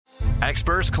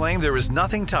Experts claim there is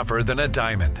nothing tougher than a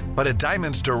diamond. But at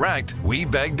Diamonds Direct, we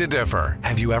beg to differ.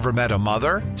 Have you ever met a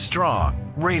mother?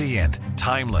 Strong, radiant,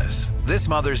 timeless. This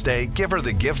Mother's Day, give her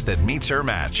the gift that meets her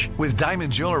match. With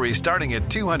diamond jewelry starting at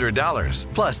 $200.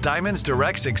 Plus Diamonds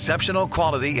Direct's exceptional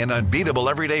quality and unbeatable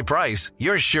everyday price,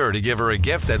 you're sure to give her a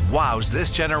gift that wows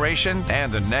this generation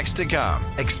and the next to come.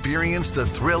 Experience the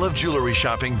thrill of jewelry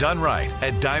shopping done right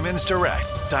at Diamonds Direct.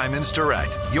 Diamonds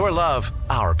Direct. Your love,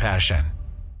 our passion.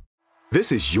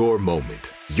 This is your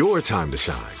moment, your time to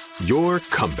shine, your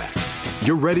comeback.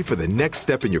 You're ready for the next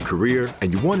step in your career,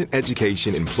 and you want an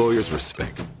education employers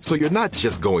respect. So you're not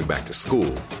just going back to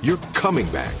school, you're coming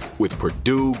back with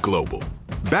Purdue Global.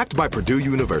 Backed by Purdue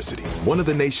University, one of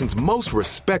the nation's most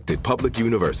respected public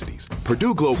universities,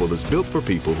 Purdue Global is built for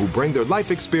people who bring their life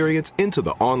experience into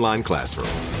the online classroom.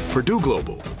 Purdue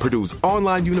Global, Purdue's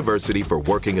online university for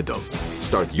working adults.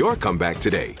 Start your comeback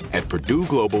today at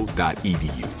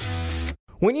purdueglobal.edu.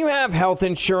 When you have health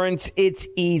insurance, it's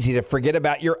easy to forget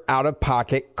about your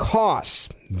out-of-pocket costs.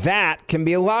 That can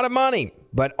be a lot of money,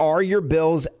 but are your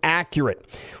bills accurate?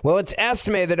 Well, it's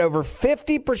estimated that over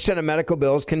 50% of medical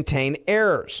bills contain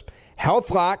errors.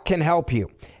 HealthLock can help you.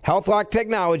 HealthLock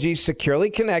technology securely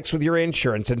connects with your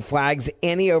insurance and flags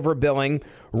any overbilling,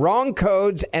 wrong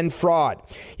codes, and fraud.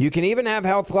 You can even have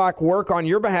HealthLock work on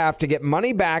your behalf to get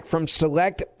money back from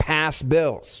select past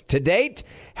bills. To date,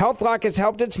 HealthLock has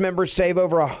helped its members save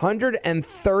over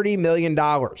 $130 million.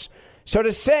 So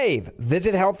to save,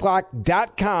 visit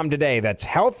healthlock.com today. That's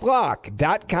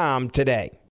healthlock.com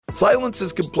today. Silence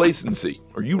is complacency.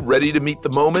 Are you ready to meet the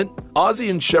moment? Ozzy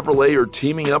and Chevrolet are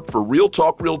teaming up for Real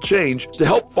Talk, Real Change to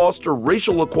help foster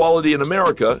racial equality in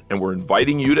America, and we're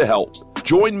inviting you to help.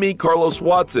 Join me, Carlos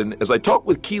Watson, as I talk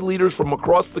with key leaders from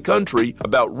across the country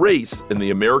about race and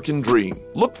the American dream.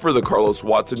 Look for The Carlos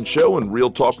Watson Show and Real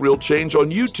Talk, Real Change on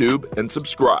YouTube and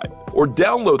subscribe. Or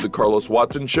download The Carlos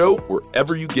Watson Show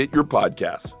wherever you get your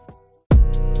podcasts.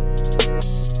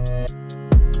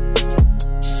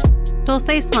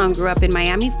 Dulcé Sloan grew up in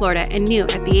Miami, Florida, and knew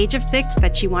at the age of 6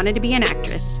 that she wanted to be an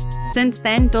actress. Since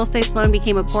then, Dulcé Sloan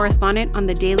became a correspondent on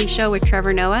The Daily Show with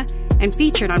Trevor Noah and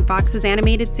featured on Fox's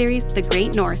animated series, The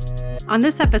Great North. On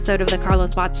this episode of the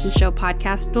Carlos Watson Show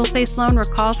podcast, Dulcé Sloan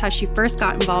recalls how she first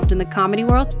got involved in the comedy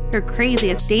world, her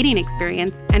craziest dating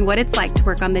experience, and what it's like to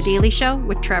work on The Daily Show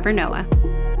with Trevor Noah.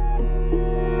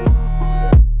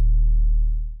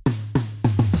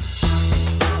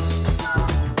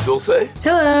 Dulcé?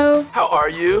 Hello. How are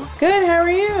you? Good, how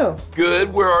are you?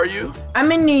 Good, where are you?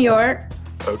 I'm in New York.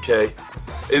 Okay.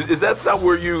 Is that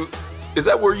where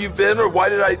you've been, or why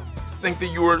did I think that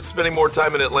you were spending more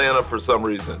time in Atlanta for some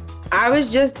reason? I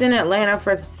was just in Atlanta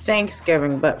for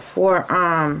Thanksgiving, but for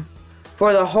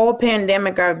the whole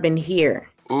pandemic I've been here.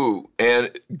 Ooh,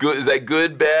 and good, is that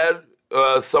good, bad,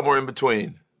 somewhere in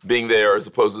between, being there as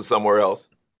opposed to somewhere else?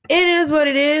 It is what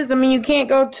it is. I mean, you can't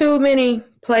go too many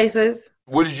places.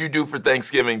 What did you do for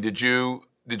Thanksgiving? Did you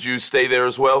stay there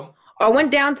as well? I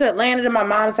went down to Atlanta to my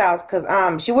mom's house because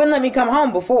she wouldn't let me come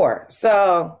home before.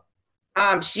 So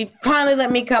she finally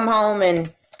let me come home,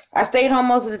 and I stayed home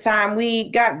most of the time. We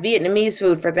got Vietnamese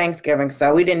food for Thanksgiving,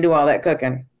 so we didn't do all that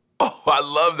cooking. Oh, I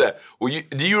love that. Well,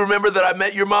 do you remember that I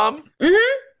met your mom?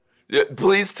 Mm-hmm. Yeah,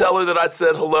 please tell her that I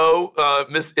said hello,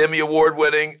 Miss Emmy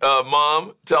Award-winning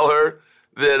mom. Tell her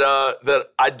that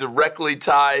I directly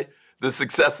tie the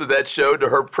success of that show to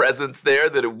her presence there,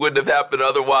 that it wouldn't have happened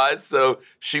otherwise. So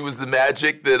she was the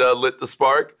magic that lit the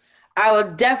spark. I will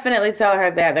definitely tell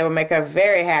her that. That would make her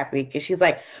very happy, because she's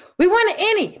like, we won an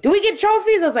Emmy. Do we get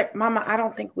trophies? I was like, Mama, I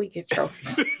don't think we get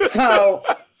trophies. So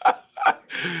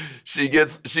she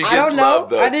gets I don't know.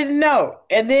 love, though. I didn't know.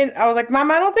 And then I was like,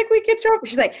 Mama, I don't think we get trophies.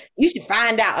 She's like, you should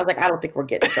find out. I was like, I don't think we're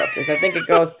getting trophies. I think it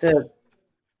goes to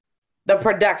the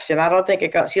production. I don't think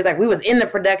it goes. She's like, we was in the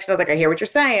production. I was like, I hear what you're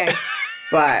saying,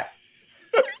 but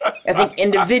I think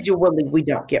individually we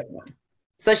don't get one.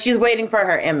 So she's waiting for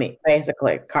her Emmy,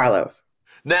 basically, Carlos.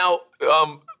 Now,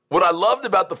 what I loved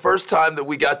about the first time that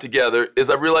we got together is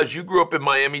I realized you grew up in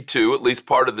Miami too, at least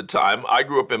part of the time. I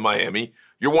grew up in Miami.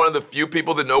 You're one of the few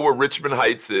people that know where Richmond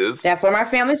Heights is. That's where my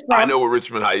family's from. I know where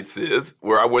Richmond Heights is,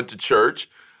 where I went to church.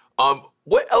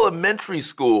 What elementary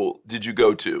school did you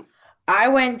go to? I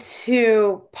went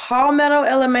to Palmetto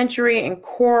Elementary in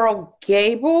Coral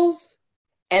Gables,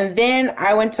 and then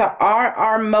I went to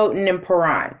R.R. Moten in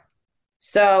Perrine.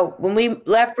 So when we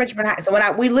left Richmond Heights,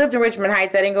 so we lived in Richmond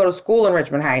Heights, I didn't go to school in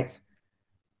Richmond Heights.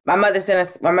 My mother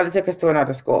took us to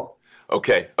another school.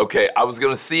 Okay. I was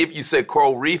going to see if you said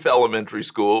Coral Reef Elementary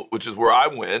School, which is where I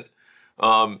went,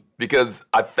 because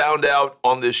I found out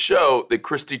on this show that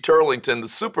Christy Turlington, the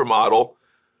supermodel,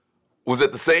 was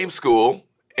at the same school,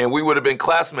 and we would have been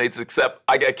classmates, except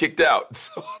I got kicked out.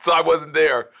 So I wasn't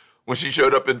there when she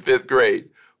showed up in 5th grade.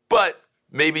 But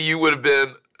maybe you would have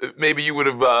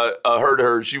heard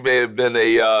her. She may have been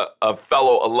a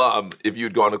fellow alum if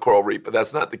you'd gone to Coral Reef, but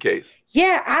that's not the case.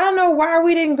 Yeah, I don't know why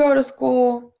we didn't go to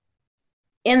school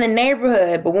in the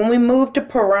neighborhood, but when we moved to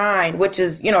Perrine, which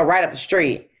is, right up the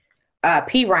street,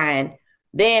 Perrine,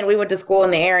 then we went to school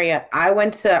in the area. I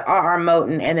went to R.R.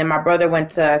 Moten, and then my brother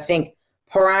went to, I think,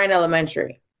 Perrine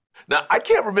Elementary. Now, I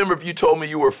can't remember if you told me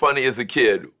you were funny as a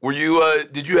kid. Were you?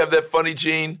 Did you have that funny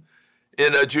gene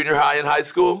in junior high and high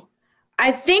school?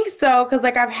 I think so, because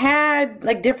I've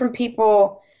had different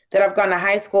people that I've gone to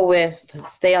high school with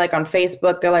stay on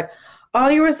Facebook. They're like, "Oh,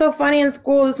 you were so funny in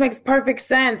school. This makes perfect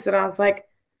sense." And I was like,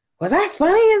 "Was I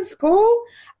funny in school?"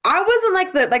 I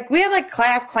wasn't we had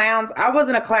class clowns. I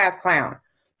wasn't a class clown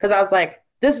because I was like,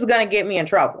 "This is gonna get me in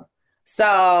trouble."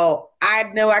 So I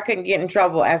knew I couldn't get in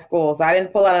trouble at school, so I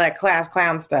didn't pull out of that class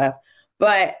clown stuff.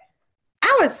 But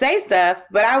I would say stuff,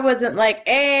 but I wasn't like,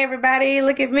 "Hey, everybody,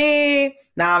 look at me."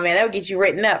 Nah, man, that would get you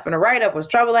written up. And the write-up was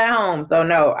trouble at home. So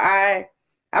no, I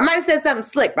might have said something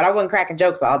slick, but I wasn't cracking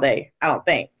jokes all day, I don't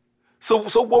think. So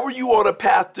what were you on a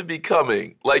path to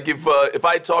becoming? If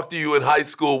I talked to you in high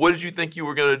school, what did you think you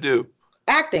were going to do?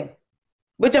 Acting,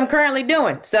 which I'm currently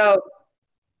doing. So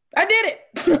I did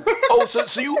it. Oh,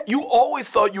 so you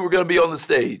always thought you were going to be on the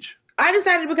stage? I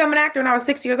decided to become an actor when I was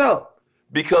 6 years old.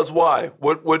 Because why?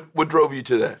 What drove you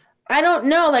to that? I don't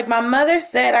know. My mother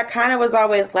said I kind of was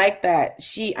always like that.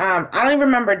 She, I don't even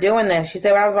remember doing this. She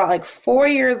said when I was about 4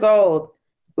 years old,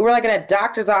 we were in a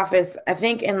doctor's office, I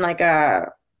think in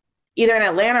either in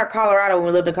Atlanta or Colorado when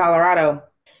we lived in Colorado.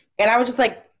 And I was just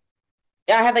I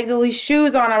had these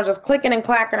shoes on. I was just clicking and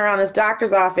clacking around this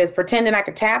doctor's office, pretending I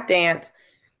could tap dance.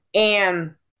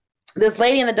 And this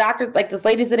lady in the doctor's, this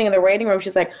lady sitting in the waiting room,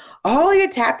 she's like, "Oh, you're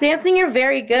tap dancing? You're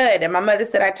very good." And my mother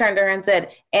said, I turned to her and said,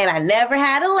 "And I never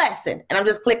had a lesson." And I'm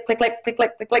just click, click, click, click,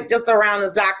 click, click, click, just around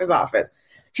this doctor's office.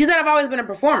 She said, "I've always been a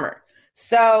performer."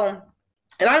 So,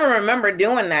 and I don't remember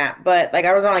doing that, but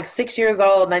I was around 6 years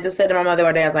old, and I just said to my mother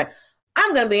one day, I was like,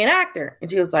 "I'm going to be an actor."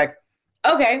 And she was like,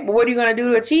 "Okay, but what are you going to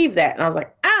do to achieve that?" And I was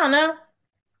like, "I don't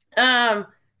know."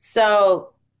 So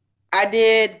I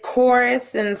did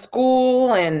chorus in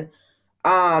school, and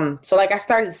I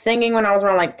started singing when I was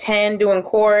around 10, doing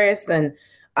chorus, and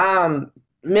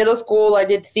middle school I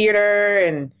did theater,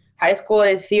 and high school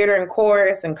I did theater and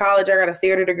chorus, and college I got a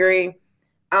theater degree.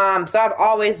 So I've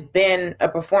always been a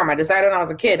performer. I decided when I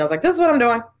was a kid, I was like, "This is what I'm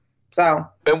doing." So.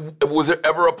 And was there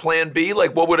ever a plan B?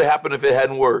 What would have happened if it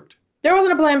hadn't worked? There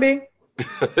wasn't a plan B.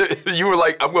 You were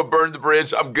like, "I'm going to burn the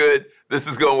bridge. I'm good. This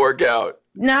is going to work out."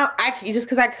 No, just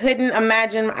because I couldn't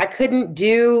imagine, I couldn't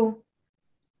do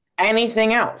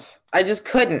anything else. I just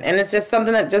couldn't. And it's just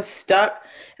something that just stuck.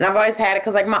 And I've always had it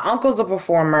because my uncle's a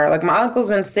performer. My uncle's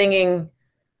been singing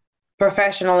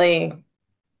professionally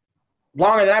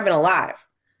longer than I've been alive.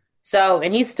 So,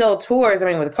 and he still tours. I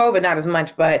mean, with COVID, not as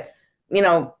much, but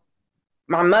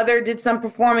my mother did some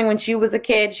performing when she was a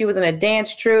kid. She was in a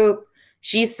dance troupe.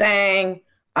 She sang.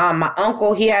 My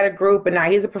uncle, he had a group, and now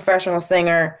he's a professional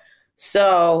singer.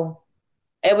 So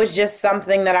it was just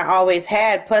something that I always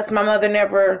had. Plus, my mother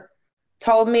never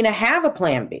told me to have a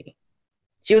plan B.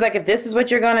 She was like, "If this is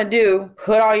what you're going to do,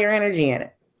 put all your energy in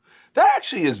it." That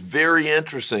actually is very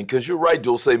interesting because you're right,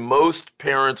 Dulcé. Most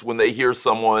parents, when they hear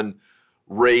someone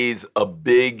raise a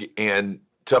big and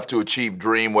tough to achieve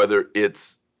dream, whether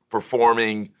it's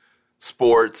performing,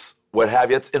 sports, what have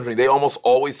you, it's interesting. They almost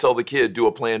always tell the kid, do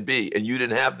a plan B, and you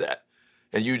didn't have that.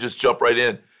 And you just jump right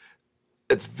in.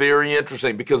 It's very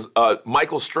interesting because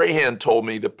Michael Strahan told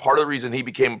me that part of the reason he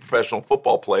became a professional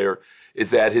football player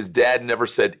is that his dad never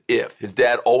said if. His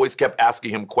dad always kept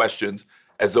asking him questions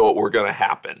as though it were going to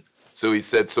happen. So he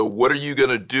said, "So what are you going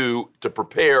to do to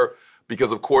prepare?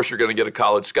 Because, of course, you're going to get a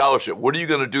college scholarship. What are you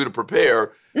going to do to prepare?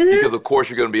 Mm-hmm. Because, of course,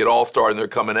 you're going to be an all-star and they're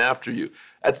coming after you."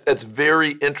 That's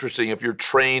very interesting if you're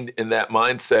trained in that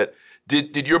mindset.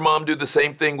 Did your mom do the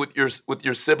same thing with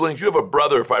your siblings? You have a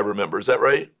brother, if I remember. Is that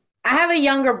right? I have a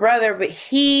younger brother, but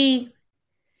he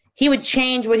would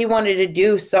change what he wanted to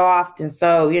do so often.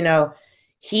 So, he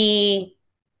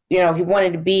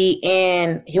wanted to be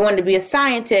a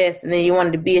scientist, and then he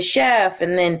wanted to be a chef,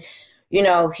 and then,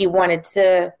 he wanted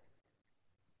to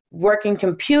work in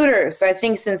computers. So I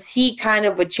think since he kind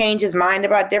of would change his mind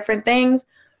about different things,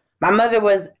 my mother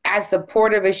was as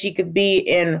supportive as she could be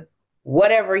in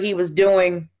whatever he was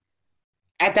doing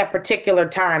at that particular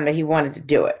time that he wanted to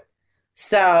do it.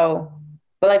 So,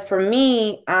 but for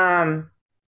me, I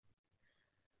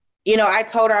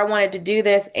told her I wanted to do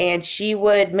this, and she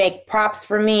would make props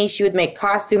for me. She would make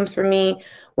costumes for me.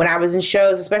 when I was in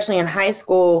shows, especially in high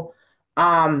school,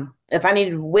 if I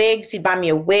needed wigs, she'd buy me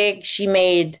a wig. She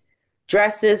made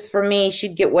dresses for me.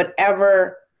 She'd get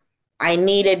whatever I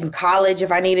needed in college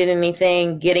if I needed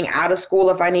anything, getting out of school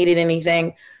if I needed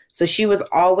anything. So she was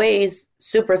always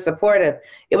super supportive.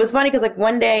 It was funny because like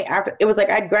one day after, it was like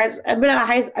I'd been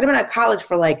out of college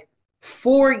for like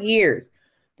 4 years.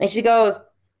 And she goes,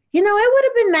 you know, it would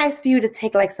have been nice for you to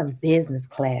take like some business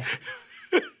class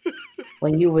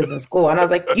when you was in school. And I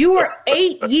was like, you were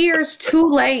 8 years too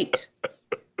late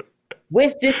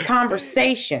with this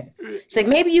conversation. She's like,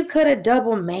 maybe you could have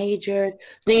double majored.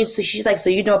 Then so she's like, so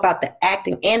you know about the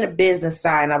acting and the business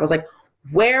side. And I was like,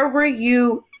 where were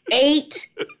you 8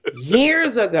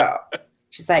 years ago?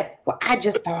 She's like, well, I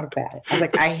just thought about it. I was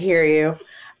like, I hear you.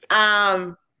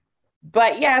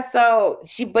 But yeah,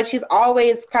 she's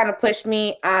always kind of pushed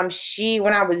me.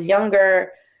 When I was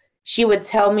younger, she would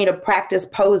tell me to practice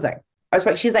posing.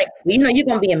 She's like, well, you know, you're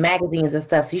going to be in magazines and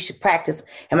stuff, so you should practice.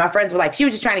 And my friends were like, she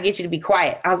was just trying to get you to be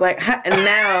quiet. I was like, and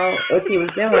now what she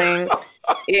was doing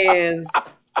is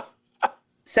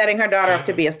setting her daughter up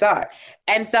to be a star.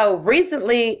 And so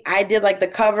recently I did like the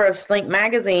cover of Slink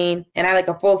magazine, and I had like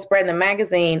a full spread in the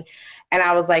magazine. And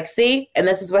I was like, see, and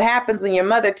this is what happens when your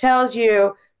mother tells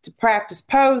you to practice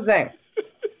posing.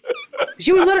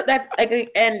 She was literally that,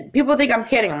 like, and people think I'm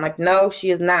kidding. I'm like, no, she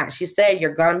is not. She said,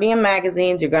 you're going to be in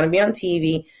magazines. You're going to be on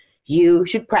TV. You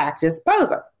should practice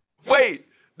posing. Wait,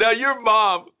 now your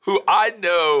mom, who I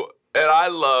know and I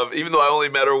love, even though I only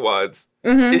met her once,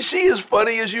 is she as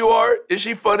funny as you are? Is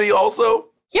she funny also?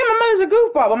 Yeah, my mother's a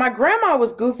goofball, but my grandma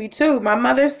was goofy too. My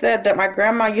mother said that my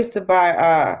grandma used to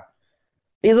buy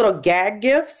these little gag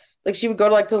gifts. Like she would go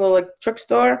to like to the like trick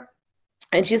store,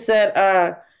 and she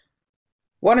said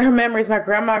one of her memories, my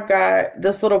grandma got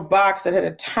this little box that had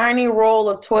a tiny roll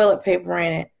of toilet paper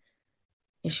in it,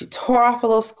 and she tore off a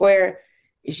little square,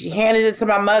 and she handed it to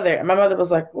my mother, and my mother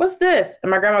was like, "What's this?" And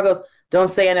my grandma goes, "Don't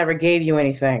say I never gave you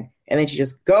anything." And then she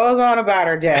just goes on about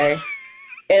her day.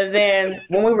 And then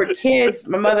when we were kids,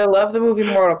 my mother loved the movie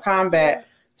Mortal Kombat.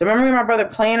 So I remember me and my brother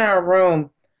playing in our room,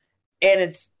 and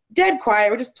it's dead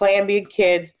quiet. We're just playing, being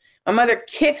kids. My mother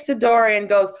kicks the door in and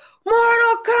goes,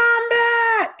 "Mortal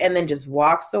Kombat!" And then just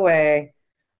walks away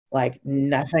like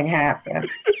nothing happened.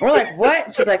 We're like, "What?"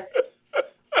 And she's like,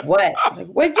 "What?" I'm like,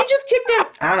 "What, you just kicked that?"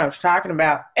 I don't know what you're talking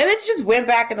about. And then she just went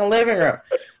back in the living room.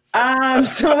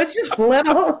 So it's just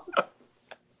little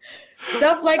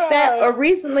stuff like that. Or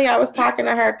recently I was talking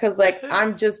to her because like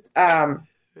I'm just I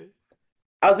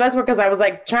was messing with her because I was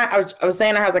like I was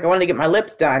saying to her, I was like, I wanted to get my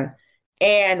lips done,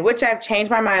 and which I've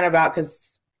changed my mind about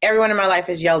because everyone in my life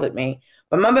has yelled at me.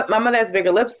 But my mother has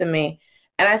bigger lips than me.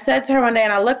 And I said to her one day,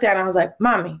 and I looked at her and I was like,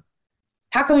 "Mommy,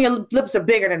 how come your lips are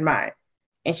bigger than mine?"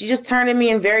 And she just turned to me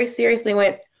and very seriously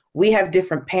went, "We have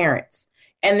different parents."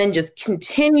 And then just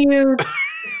continued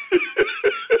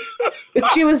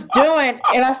what she was doing.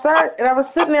 And I was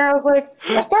sitting there,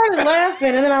 I started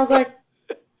laughing, and then I was like,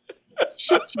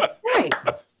 shit, she's right.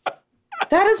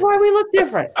 That is why we look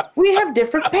different. We have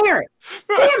different parents.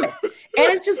 Damn it.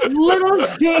 And it's just little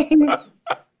things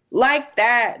like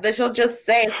that she'll just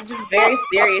say. It's just very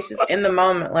serious, just in the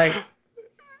moment. Like,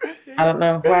 I don't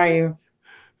know. Why are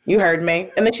you heard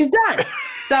me. And then she's done.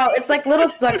 So it's like little,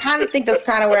 so I kind of think that's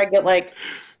kind of where I get like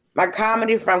my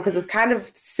comedy from, because it's kind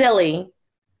of silly,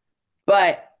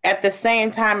 but at the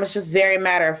same time, it's just very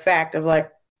matter of fact of like,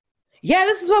 yeah,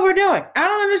 this is what we're doing. I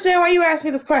don't understand why you asked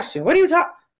me this question. What are you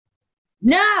talking?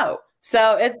 No.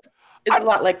 So it's a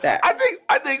lot like that.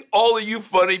 I think all of you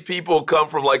funny people come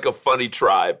from like a funny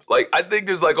tribe. Like I think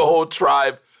there's like a whole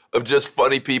tribe of just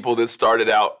funny people that started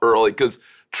out early, because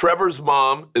Trevor's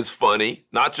mom is funny,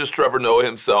 not just Trevor Noah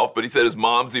himself, but he said his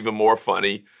mom's even more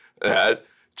funny.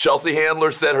 Chelsea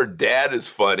Handler said her dad is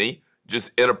funny,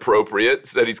 just inappropriate,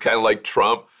 said he's kind of like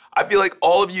Trump. I feel like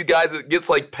all of you guys, it gets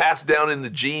like passed down in the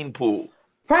gene pool.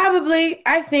 Probably,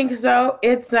 I think so.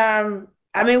 It's, I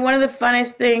mean, one of the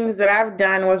funniest things that I've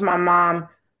done with my mom,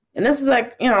 and this is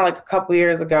like, like a couple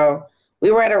years ago,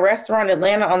 we were at a restaurant in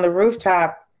Atlanta on the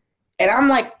rooftop, and I'm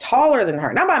like taller than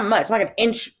her, not by much, like an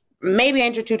inch, maybe an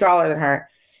inch or two taller than her.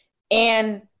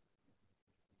 And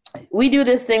we do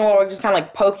this thing where we just kind of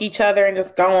like poke each other and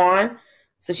just go on.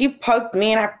 So she poked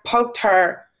me and I poked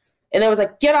her, and it was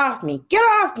like, get off me.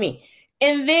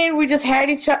 And then we just had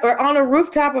each other on the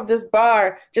rooftop of this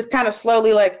bar, just kind of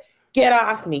slowly like, get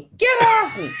off me.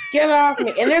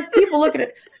 And there's people looking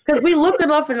at, because we look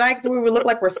enough at night where we look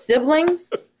like we're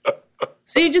siblings.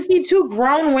 So you just see two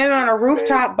grown women on a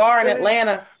rooftop bar in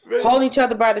Atlanta holding each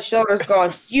other by the shoulders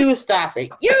going, you stop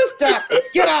it,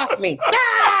 get off me.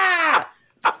 Ah!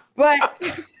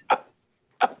 But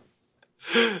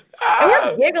And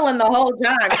we're giggling the whole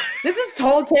time. This is a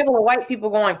whole table of white people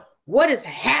going, what is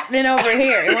happening over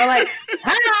here? And we're like,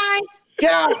 hi,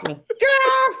 get off me. Get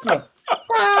off me.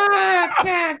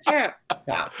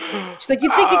 No. She's like, you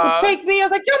think you can take me? I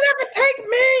was like, you'll never take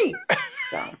me.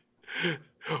 So.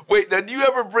 Wait, now do you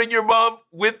ever bring your mom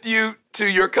with you to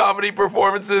your comedy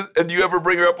performances? And do you ever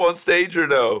bring her up on stage or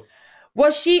no?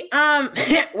 Well, she,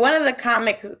 one of the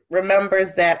comics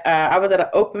remembers that I was at an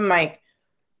open mic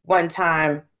one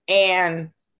time.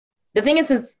 And the thing is,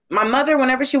 since my mother,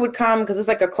 whenever she would come, because it's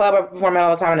like a club I perform at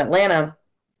all the time in Atlanta,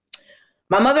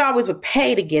 my mother always would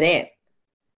pay to get in.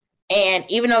 And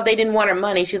even though they didn't want her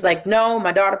money, she's like, no,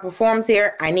 my daughter performs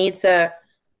here. I need to,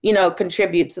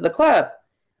 contribute to the club.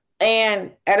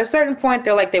 And at a certain point,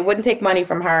 they're like, they wouldn't take money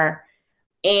from her.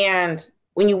 And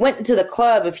when you went into the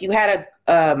club, if you had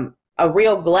a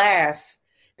real glass,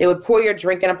 they would pour your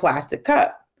drink in a plastic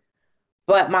cup.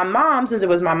 But my mom, since it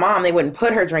was my mom, they wouldn't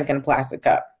put her drink in a plastic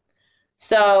cup.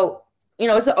 So,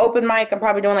 it's an open mic. I'm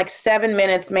probably doing like 7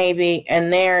 minutes maybe.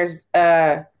 And there's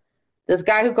this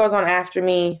guy who goes on after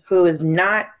me who is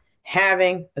not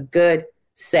having a good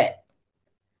set.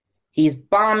 He's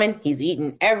bombing. He's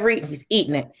eating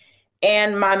it.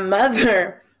 And my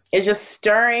mother is just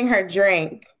stirring her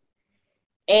drink.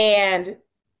 And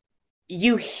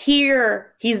you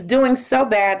hear he's doing so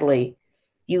badly.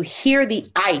 You hear the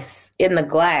ice in the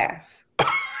glass.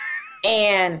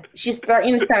 And she's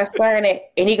kind of stirring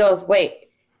it. And he goes, wait,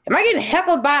 am I getting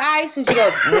heckled by ice? And she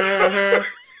goes, mm-hmm.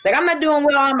 It's like, I'm not doing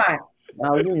well, am I?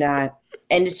 No, you're not.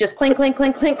 And it's just clink, clink,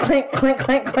 clink, clink, clink, clink,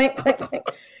 clink, clink, clink, clink.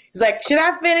 He's like, should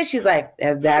I finish? She's like,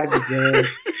 that'd be good.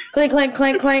 Clink, clink,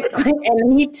 clink, clink, clink.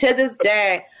 And he, to this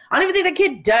day, I don't even think the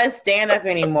kid does stand up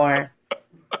anymore.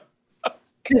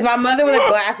 Because my mother with a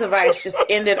glass of ice just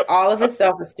ended all of his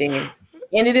self-esteem.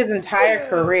 Ended his entire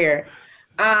career.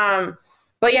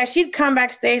 But yeah, she'd come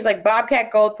backstage, like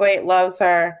Bobcat Goldthwait loves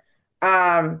her.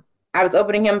 I was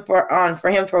opening him for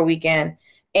him for a weekend,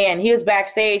 and he was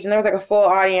backstage, and there was like a full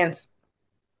audience.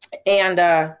 And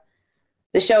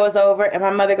the show was over, and my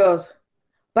mother goes,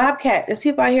 Bobcat, there's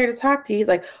people out here to talk to you. He's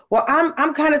like, well,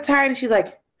 I'm kind of tired. And she's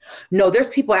like, no, there's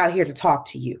people out here to talk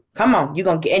to you. Come on, you're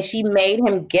gonna get. And she made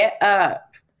him get up.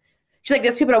 She's like,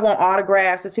 there's people that want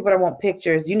autographs. There's people that want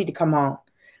pictures. You need to come on.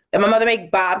 And my mother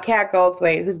made Bobcat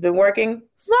Goldthwait, who's been working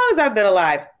as long as I've been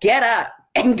alive, get up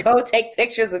and go take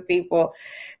pictures of people.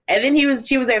 And then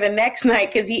she was there the next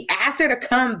night because he asked her to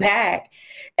come back.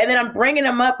 And then I'm bringing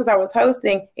him up because I was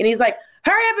hosting. And he's like,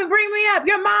 hurry up and bring me up.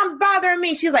 Your mom's bothering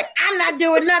me. She's like, I'm not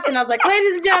doing nothing. I was like,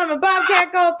 ladies and gentlemen,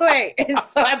 Bobcat Goldthwait. And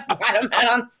so I brought him out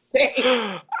on stage.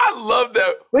 I love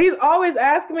that. But he's always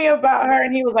asking me about her.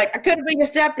 And he was like, I could have been your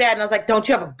stepdad. And I was like, don't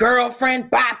you have a girlfriend,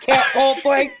 Bobcat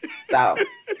Goldthwait? So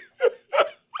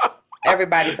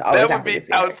everybody's always that would be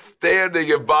outstanding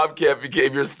if Bobcat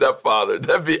became your stepfather.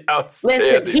 That'd be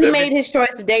outstanding. Listen, he made his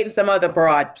choice of dating some other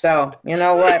broad. So you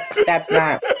know what? That's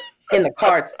not in the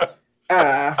cards.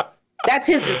 That's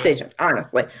his decision,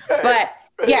 honestly. But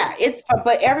yeah,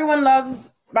 but everyone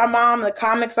loves my mom. The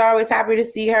comics are always happy to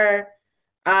see her.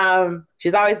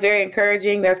 She's always very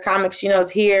encouraging. There's comics she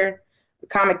knows here. The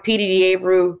comic P.D.D.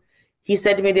 Abreu, he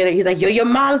said to me that he's like, yo, your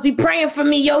mom's be praying for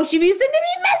me, yo. She be sending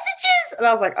me messages. And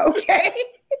I was like, okay.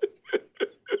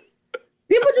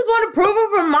 People just want approval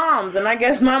from moms. And I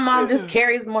guess my mom just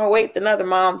carries more weight than other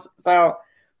moms. So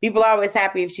people are always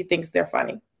happy if she thinks they're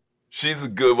funny. She's a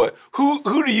good one. Who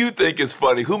do you think is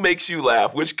funny? Who makes you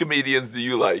laugh? Which comedians do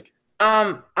you like?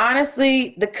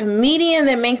 Honestly, the comedian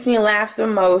that makes me laugh the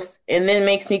most and then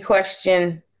makes me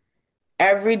question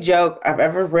every joke I've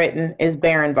ever written is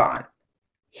Baron Vaughn.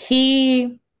 Do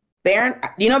you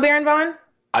know Baron Vaughn?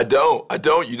 I don't.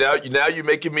 Now you're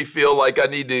making me feel like I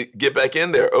need to get back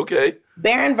in there. Okay.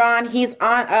 Baron Vaughn, he's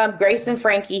on Grace and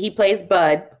Frankie. He plays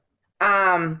Bud.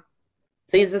 So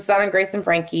he's the son of Grace and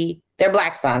Frankie, their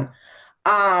black son.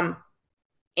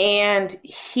 And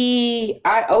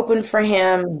I opened for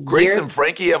him. Grace and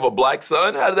Frankie have a black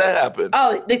son? How did that happen?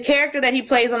 Oh, the character that he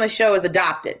plays on the show is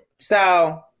adopted.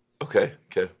 So. Okay.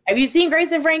 Have you seen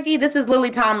Grace and Frankie? This is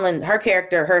Lily Tomlin, her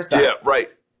character, her son. Yeah, right.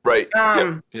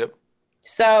 Yep.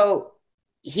 So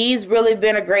he's really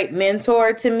been a great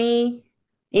mentor to me.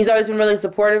 He's always been really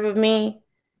supportive of me.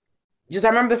 I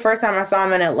remember the first time I saw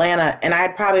him in Atlanta, and I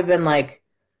had probably been like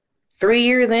 3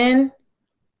 years in,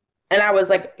 and I was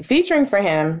like featuring for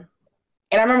him.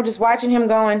 And I remember just watching him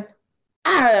going,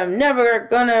 I am never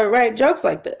gonna write jokes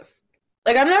like this.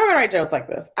 Like, I'm never gonna write jokes like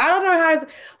this. I don't know how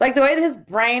like the way that his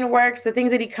brain works, the things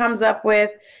that he comes up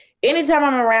with. Anytime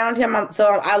I'm around him,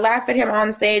 I laugh at him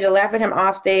on stage, I laugh at him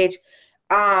off stage.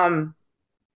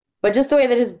 But just the way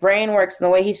that his brain works and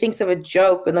the way he thinks of a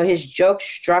joke and his joke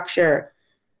structure.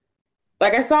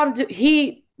 Like I saw him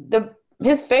do,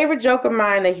 his favorite joke of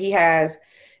mine that he has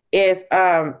is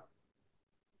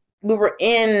we were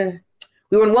in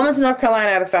Wilmington, North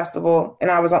Carolina at a festival,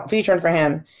 and I was featuring for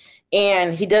him.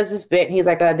 And he does this bit. He's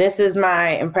like, this is my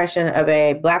impression of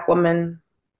a black woman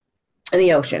in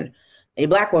the ocean. A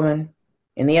black woman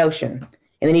in the ocean.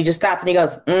 And then he just stops and he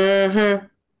goes, mm-hmm,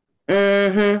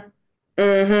 mm-hmm,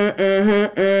 mm-hmm,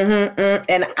 mm-hmm, mm-hmm, mm.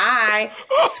 And I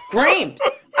screamed.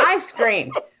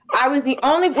 I was the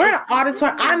only, we're in an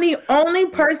auditorium. I'm the only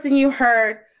person you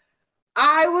heard.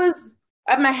 I was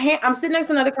at my hand. I'm sitting next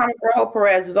to another comic, Rojo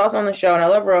Perez, who's also on the show, and I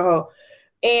love Rojo.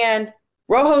 And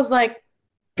Rojo's like,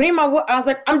 Prima, I was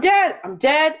like, I'm dead. I'm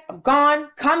gone.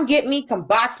 Come get me. Come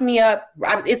box me up.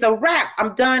 It's a wrap.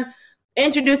 I'm done.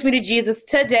 Introduce me to Jesus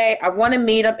today. I want to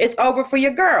meet him. It's over for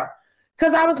your girl.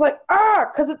 Because I was like,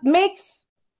 because it makes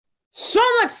so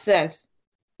much sense.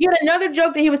 He had another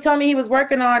joke that he was telling me he was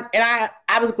working on, and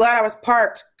I was glad I was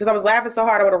parked because I was laughing so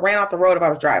hard I would have ran off the road if I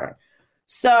was driving.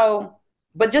 So,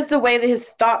 but just the way that his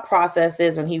thought process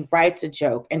is when he writes a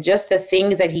joke and just the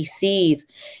things that he sees.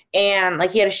 And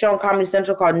like he had a show on Comedy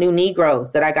Central called New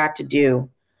Negroes that I got to do.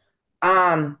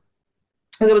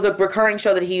 It was a recurring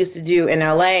show that he used to do in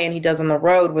LA and he does on the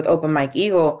road with Open Mike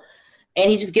Eagle. And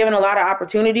he's just given a lot of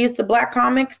opportunities to Black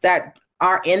comics that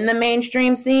are in the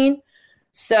mainstream scene.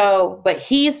 So, but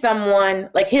he's someone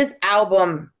like his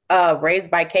album,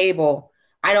 Raised by Cable.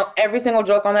 I know every single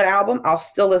joke on that album. I'll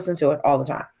still listen to it all the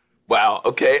time. Wow.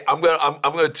 Okay. I'm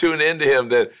gonna tune into him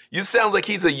then. You sound like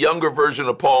he's a younger version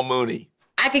of Paul Mooney.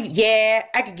 I could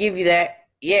give you that.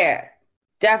 Yeah,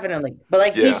 definitely. But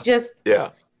like he's just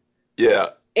Yeah.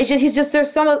 It's just he's just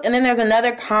there's some, and then there's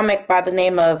another comic by the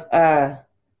name of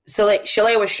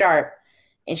Shalewa Sharp,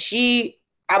 and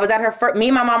I was at her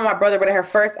me, my mom, and my brother were at her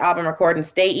first album recording,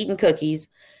 Stay Eating Cookies,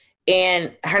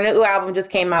 and her new album just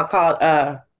came out called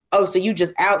Oh, So You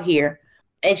Just Out Here,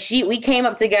 and we came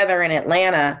up together in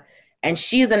Atlanta, and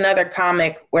she's another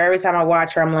comic where every time I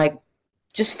watch her, I'm like,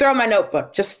 just throw my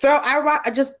notebook,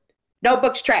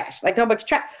 notebook's trash, like notebook's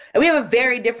trash. And we have a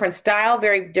very different style,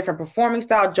 very different performing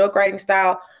style, joke writing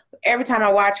style. Every time I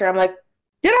watch her, I'm like,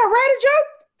 did I write a joke?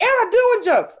 Am I doing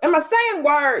jokes? Am I saying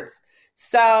words?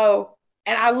 So,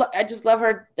 and I just love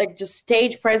her, like just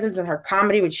stage presence and her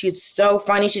comedy, which she's so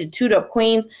funny. She did Two Dope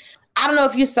Queens. I don't know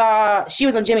if you saw, she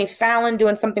was on Jimmy Fallon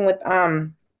doing something with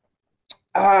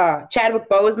Chadwick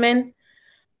Boseman.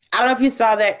 I don't know if you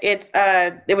saw that.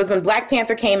 It was when Black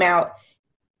Panther came out.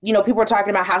 You know, people were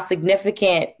talking about how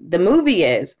significant the movie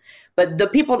is, but the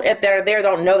people that are there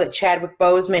don't know that Chadwick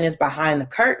Boseman is behind the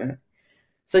curtain.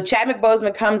 So Chadwick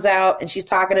Boseman comes out and she's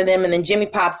talking to them, and then Jimmy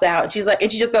pops out and she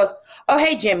just goes, "Oh,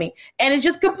 hey, Jimmy." And it's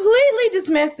just completely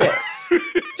dismissive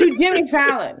to Jimmy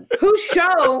Fallon, whose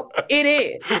show it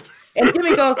is. And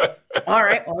Jimmy goes, "All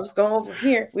right, well, I'll just go over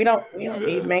here. We don't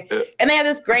need me." And they had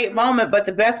this great moment, but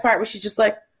the best part was she's just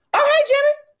like, "Oh, hey,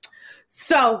 Jimmy.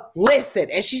 So listen,"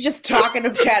 and she's just talking to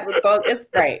Chadwick Boseman. It's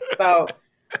great. So,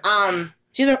 and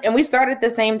we started at the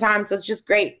same time, so it's just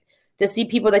great to see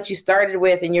people that you started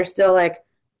with, and you're still like,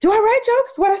 "Do I write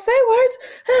jokes? What I say words?"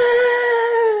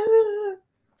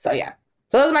 So yeah,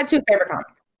 so those are my two favorite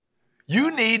comics.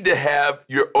 You need to have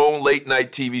your own late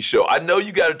night TV show. I know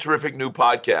you got a terrific new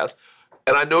podcast,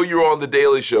 and I know you're on The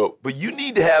Daily Show, but you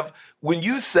need to have, when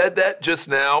you said that just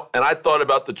now, and I thought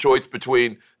about the choice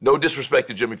between, no disrespect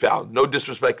to Jimmy Fallon, no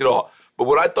disrespect at all, but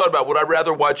when I thought about would I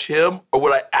rather watch him or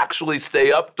would I actually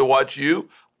stay up to watch you,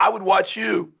 I would watch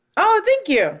you. Oh, thank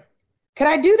you. Could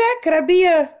I do that? Could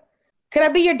I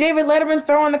be your David Letterman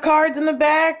throwing the cards in the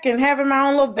back and having my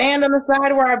own little band on the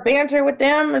side where I banter with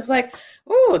them? It's like,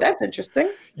 ooh, that's interesting.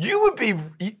 You would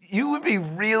be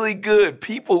really good.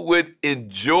 People would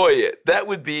enjoy it. That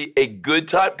would be a good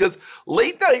time, because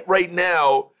late night right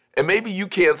now, and maybe you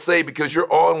can't say because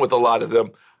you're on with a lot of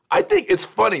them, I think it's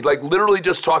funny, like literally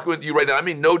just talking with you right now. I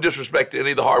mean, no disrespect to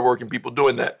any of the hardworking people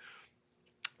doing that,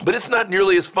 but it's not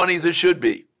nearly as funny as it should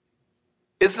be.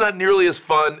 It's not nearly as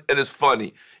fun and as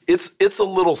funny. It's a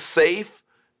little safe.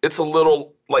 It's a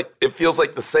little like, it feels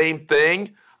like the same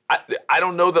thing. I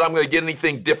don't know that I'm going to get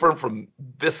anything different from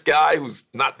this guy who's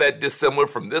not that dissimilar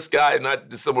from this guy, not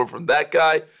dissimilar from that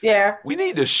guy. Yeah. We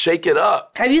need to shake it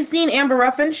up. Have you seen Amber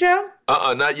Ruffin's show?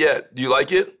 Not yet. Do you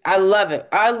like it? I love it.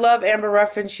 I love Amber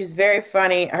Ruffin. She's very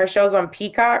funny. Her show's on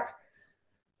Peacock.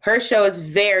 Her show is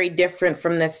very different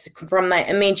from that.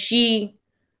 I mean, she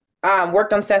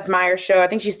worked on Seth Meyers' show. I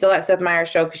think she's still at Seth Meyers'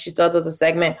 show because she still does a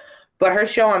segment. But her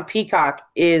show on Peacock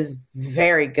is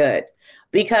very good.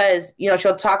 Because, you know,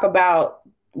 she'll talk about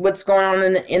what's going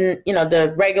on in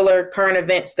the regular current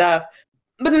event stuff.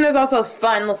 But then there's also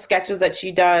fun little sketches that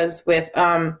she does with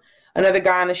another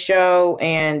guy on the show,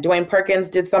 and Dwayne Perkins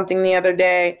did something the other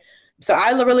day. So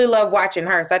I really love watching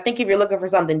her. So I think if you're looking for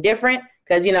something different,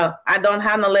 because, I don't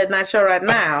have no late night show right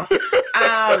now,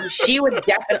 she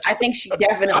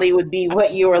definitely would be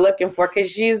what you were looking for,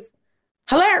 because she's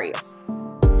hilarious.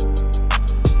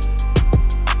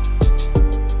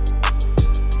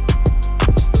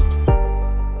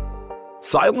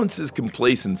 Silence is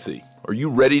complacency. Are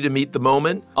you ready to meet the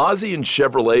moment? Ozzy and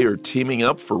Chevrolet are teaming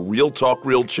up for Real Talk,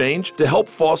 Real Change to help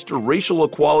foster racial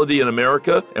equality in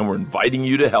America, and we're inviting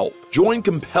you to help. Join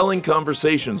compelling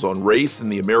conversations on race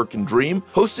and the American dream,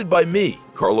 hosted by me,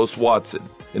 Carlos Watson.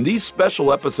 In these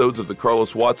special episodes of The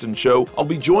Carlos Watson Show, I'll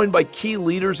be joined by key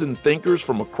leaders and thinkers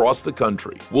from across the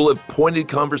country. We'll have pointed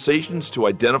conversations to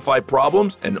identify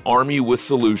problems and arm you with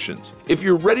solutions. If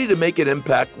you're ready to make an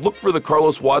impact, look for The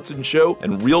Carlos Watson Show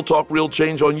and Real Talk, Real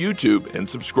Change on YouTube and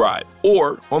subscribe.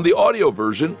 Or, on the audio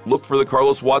version, look for The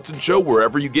Carlos Watson Show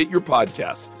wherever you get your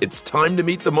podcasts. It's time to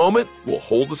meet the moment. We'll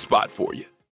hold a spot for you.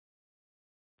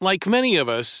 Like many of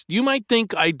us, you might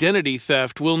think identity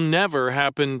theft will never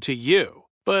happen to you.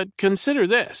 But consider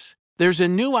this. There's a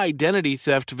new identity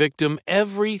theft victim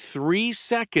every 3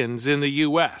 seconds in the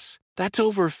U.S. That's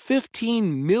over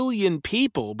 15 million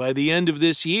people by the end of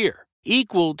this year,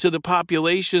 equal to the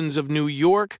populations of New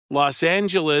York, Los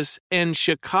Angeles, and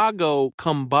Chicago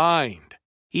combined.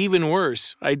 Even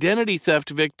worse, identity theft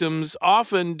victims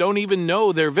often don't even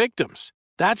know they're victims.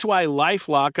 That's why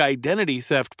LifeLock Identity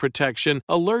Theft Protection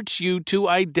alerts you to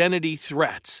identity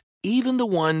threats, even the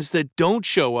ones that don't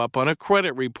show up on a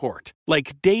credit report,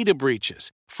 like data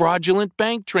breaches, fraudulent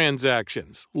bank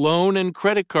transactions, loan and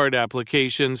credit card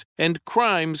applications, and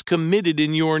crimes committed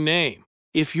in your name.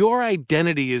 If your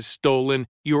identity is stolen,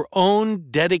 your own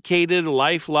dedicated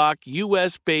LifeLock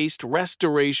U.S.-based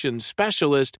restoration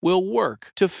specialist will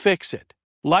work to fix it.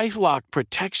 LifeLock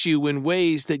protects you in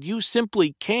ways that you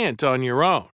simply can't on your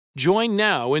own. Join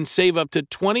now and save up to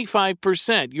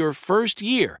 25% your first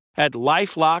year at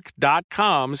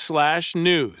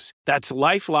LifeLock.com/news. That's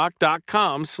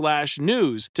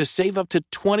LifeLock.com/news to save up to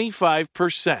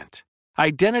 25%.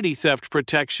 Identity theft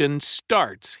protection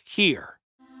starts here.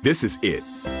 This is it.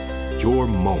 Your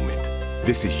moment.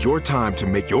 This is your time to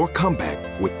make your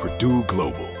comeback with Purdue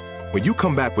Global. When you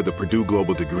come back with a Purdue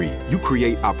Global degree, you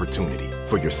create opportunity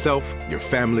for yourself, your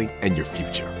family, and your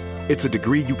future. It's a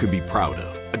degree you can be proud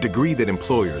of, a degree that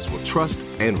employers will trust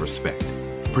and respect.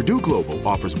 Purdue Global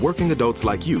offers working adults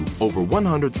like you over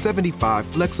 175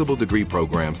 flexible degree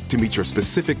programs to meet your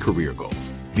specific career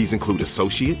goals. These include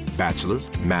associate, bachelor's,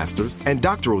 master's, and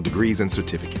doctoral degrees and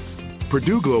certificates.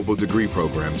 Purdue Global degree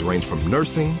programs range from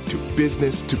nursing to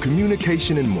business to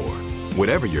communication and more.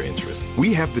 Whatever your interest,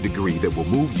 we have the degree that will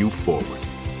move you forward.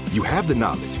 You have the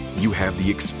knowledge, you have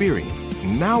the experience.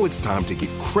 Now it's time to get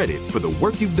credit for the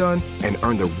work you've done and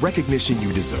earn the recognition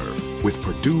you deserve with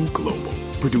Purdue Global,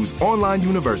 Purdue's online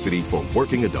university for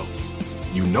working adults.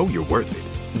 You know you're worth it.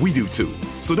 We do too.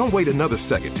 So don't wait another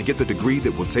second to get the degree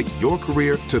that will take your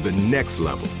career to the next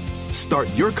level. Start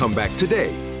your comeback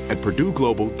today at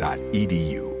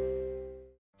purdueglobal.edu.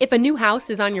 If a new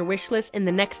house is on your wish list in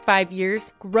the next 5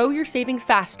 years, grow your savings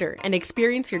faster and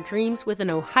experience your dreams with an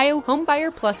Ohio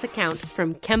Homebuyer Plus account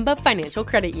from Kemba Financial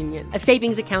Credit Union. A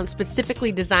savings account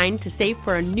specifically designed to save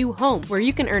for a new home, where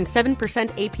you can earn 7%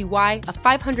 APY, a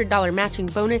 $500 matching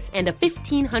bonus, and a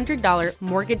 $1,500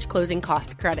 mortgage closing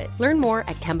cost credit. Learn more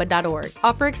at Kemba.org.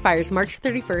 Offer expires March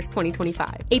 31st,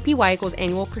 2025. APY equals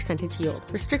annual percentage yield.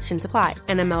 Restrictions apply.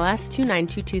 NMLS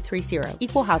 292230.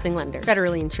 Equal housing lender.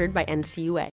 Federally insured by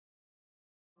NCUA.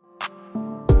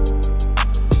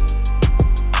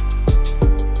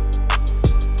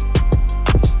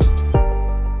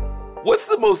 What's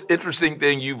the most interesting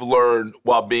thing you've learned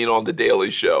while being on The Daily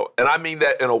Show? And I mean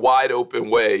that in a wide open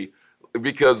way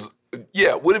because,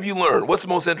 what have you learned? What's the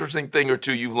most interesting thing or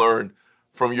two you've learned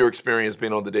from your experience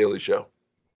being on The Daily Show?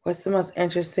 What's the most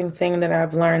interesting thing that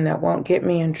I've learned that won't get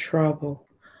me in trouble?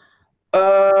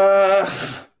 I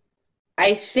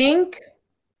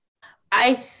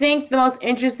think the most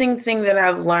interesting thing that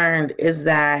I've learned is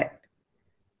that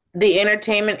the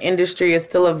entertainment industry is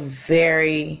still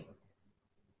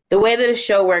the way that a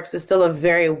show works is still a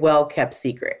very well-kept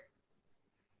secret.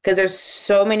 Because there's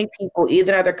so many people,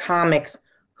 even other comics,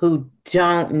 who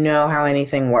don't know how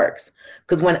anything works.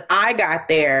 Because when I got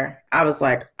there, I was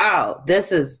like,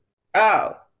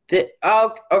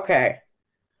 okay.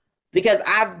 Because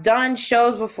I've done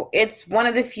shows before. It's one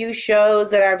of the few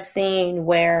shows that I've seen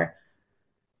where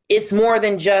it's more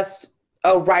than just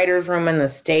a writer's room and the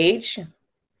stage.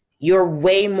 you're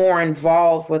way more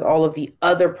involved with all of the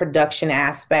other production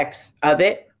aspects of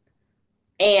it.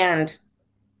 And,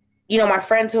 you know, my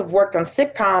friends who have worked on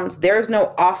sitcoms, there's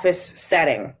no office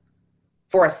setting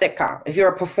for a sitcom if you're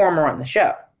a performer on the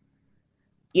show.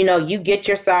 You know, you get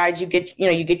your sides, you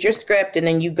get your script, and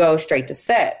then you go straight to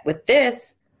set. With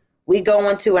this, we go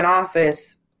into an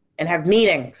office and have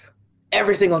meetings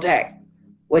every single day,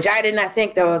 which I did not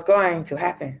think that was going to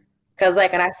happen. Because,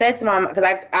 like, and I said to because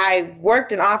I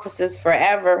worked in offices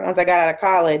forever once I got out of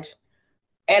college.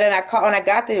 And then when I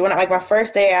got there, my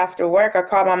first day after work, I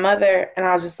called my mother and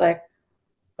I was just like,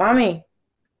 Mommy,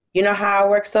 you know how I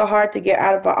worked so hard to get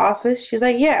out of our office? She's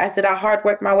like, yeah. I said, I hard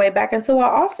worked my way back into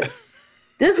our office.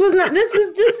 This wasn't the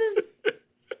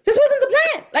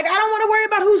plan. Like, I don't want to worry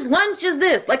about whose lunch is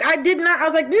this. Like, I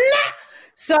was like, nah.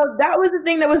 So that was the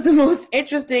thing that was the most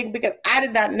interesting, because I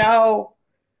did not know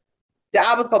that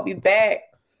I was going to be back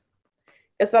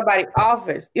in somebody's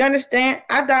office. You understand?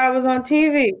 I thought I was on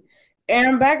TV and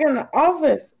I'm back in the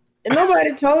office and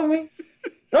nobody told me.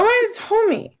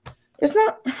 It's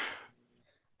not,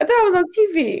 I thought I was on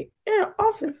TV in an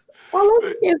office. All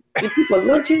over here, people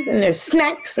lunches and there's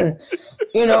snacks and,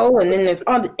 you know, and then there's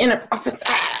on the inner office.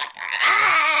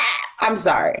 I'm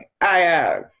sorry.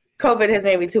 COVID has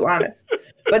made me too honest.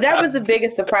 But that was the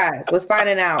biggest surprise, was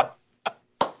finding out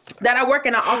that I work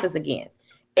in an office again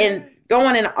and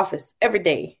going in the office every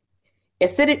day and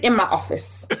sitting in my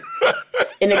office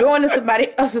and then going to somebody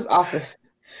else's office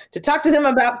to talk to them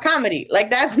about comedy. Like,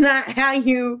 that's not how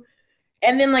you...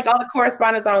 And then, like, all the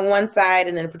correspondents on one side,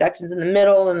 and then productions in the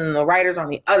middle, and then the writers on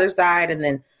the other side, and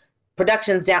then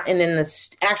productions down, and then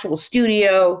the actual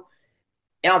studio,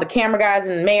 and all the camera guys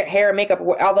and hair and makeup,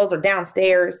 all those are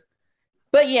downstairs.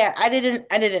 But yeah, I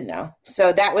didn't know.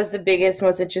 So that was the biggest,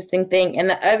 most interesting thing. And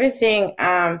the other thing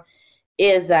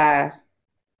is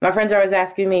my friends are always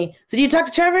asking me, so do you talk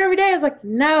to Trevor every day? I was like,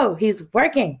 no, he's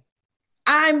working.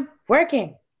 I'm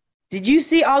working. Did you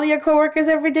see all of your coworkers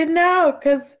every day? No,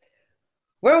 because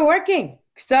we're working.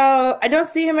 So I don't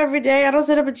see him every day. I don't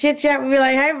sit up and chit chat and be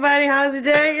like, hey, buddy, how's your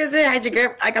day? How's your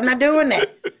girl? Like, I'm not doing that.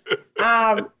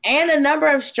 And a number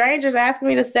of strangers ask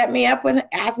me to set me up.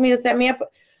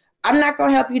 I'm not going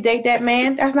to help you date that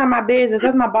man. That's not my business.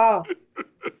 That's my boss.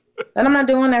 And I'm not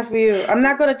doing that for you. I'm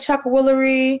not going to chuck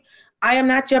woolery. I am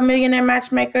not your millionaire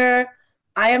matchmaker.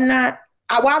 I am not.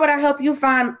 Why would I help you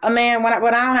find a man when I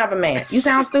don't have a man? You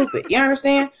sound stupid. You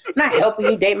understand? I'm not helping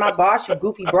you date my boss, you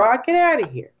goofy broad. Get out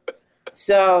of here.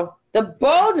 So the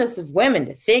boldness of women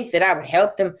to think that I would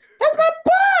help them, that's my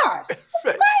boss.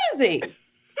 That's crazy.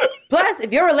 Plus,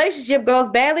 if your relationship goes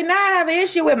badly, now I have an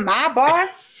issue with my boss.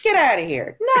 Get out of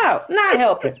here. No, not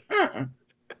helping. Mm-mm.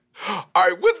 All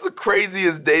right, what's the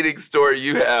craziest dating story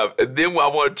you have? And then I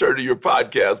want to turn to your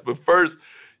podcast. But first,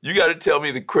 you got to tell me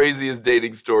the craziest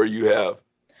dating story you have.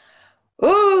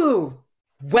 Ooh,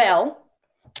 well,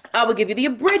 I will give you the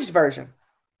abridged version.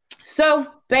 So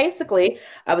basically,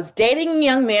 I was dating a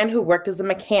young man who worked as a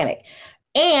mechanic.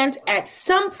 And at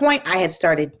some point, I had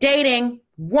started dating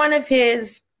one of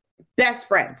his best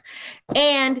friends.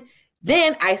 And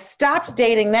then I stopped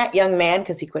dating that young man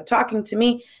because he quit talking to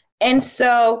me. And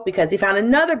so, because he found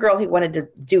another girl he wanted to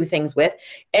do things with.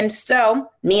 And so,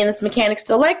 me and this mechanic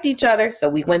still liked each other. So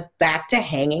we went back to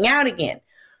hanging out again.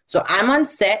 So I'm on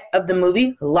set of the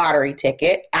movie Lottery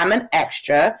Ticket. I'm an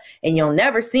extra. And you'll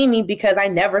never see me because I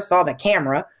never saw the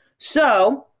camera.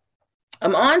 So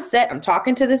I'm on set. I'm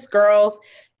talking to this girls.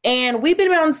 And we've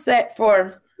been on set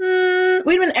for,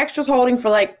 we've been extras holding for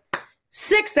like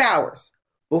 6 hours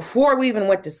before we even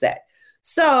went to set.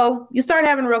 So you start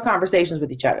having real conversations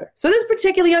with each other. So this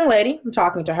particular young lady, I'm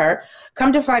talking to her,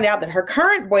 come to find out that her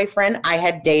current boyfriend I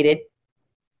had dated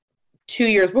 2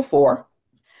 years before.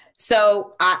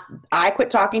 So I quit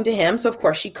talking to him. So of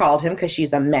course she called him because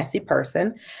she's a messy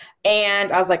person.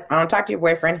 And I was like, I don't talk to your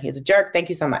boyfriend. He's a jerk. Thank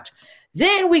you so much.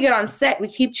 Then we get on set. We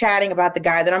keep chatting about the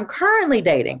guy that I'm currently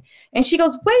dating. And she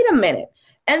goes, wait a minute.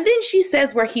 And then she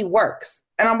says where he works.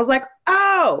 And I was like,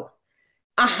 oh,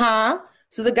 uh-huh.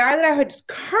 So the guy that I was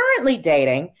currently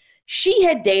dating, she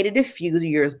had dated a few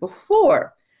years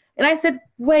before. And I said,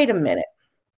 wait a minute.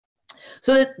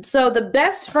 So the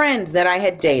best friend that I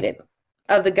had dated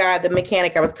of the guy, the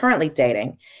mechanic I was currently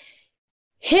dating,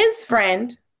 his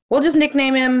friend, we'll just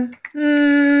nickname him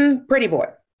Pretty Boy.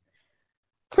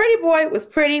 Pretty Boy was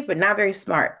pretty, but not very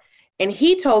smart. And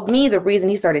he told me the reason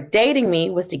he started dating me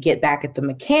was to get back at the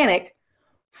mechanic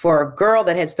for a girl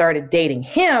that had started dating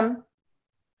him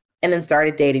and then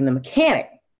started dating the mechanic.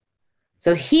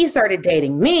 So he started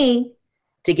dating me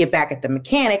to get back at the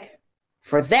mechanic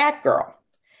for that girl.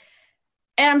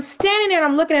 And I'm standing there and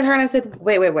I'm looking at her and I said,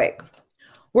 wait.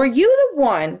 were you the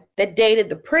one that dated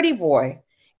the pretty boy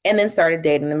and then started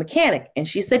dating the mechanic? And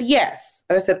she said, yes.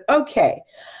 And I said, okay.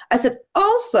 I said,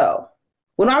 also,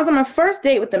 when I was on my first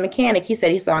date with the mechanic, he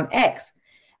said he saw an ex.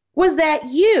 Was that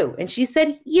you? And she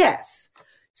said, yes.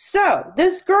 So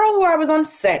this girl who I was on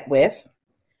set with,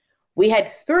 we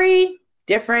had 3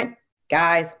 different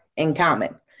guys in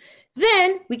common.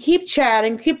 Then we keep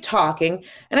chatting, keep talking.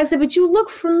 And I said, but you look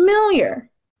familiar.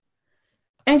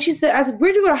 And she said, I said,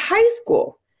 where'd you go to high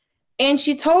school? And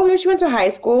she told me she went to high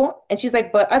school. And she's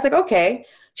like, but I was like, okay.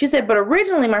 She said, but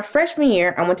originally my freshman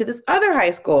year, I went to this other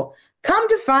high school. Come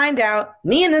to find out,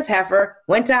 me and this heifer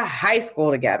went to high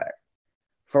school together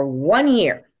for 1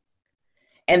 year.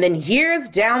 And then years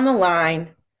down the line,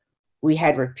 we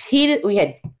had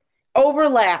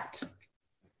overlapped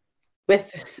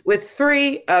with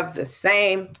 3 of the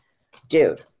same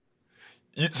dude.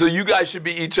 So you guys should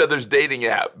be each other's dating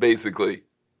app, basically.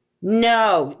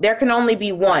 No, there can only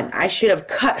be one. I should have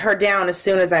cut her down as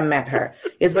soon as I met her,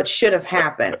 is what should have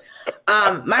happened.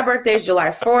 My birthday is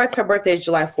July 4th. Her birthday is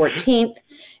July 14th.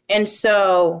 And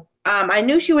so I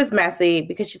knew she was messy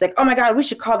because she's like, oh my God, we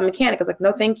should call the mechanic. I was like,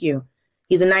 no, thank you.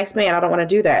 He's a nice man. I don't want to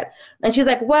do that. And she's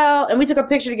like, well, and we took a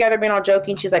picture together being all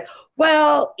joking. She's like,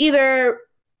 well, either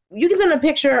you can send a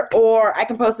picture or I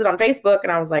can post it on Facebook.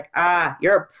 And I was like,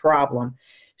 you're a problem.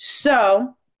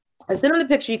 So I sent him the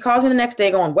picture. He calls me the next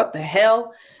day going, what the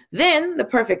hell? Then the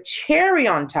perfect cherry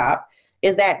on top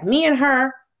is that me and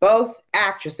her, both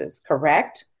actresses,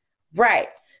 correct? Right.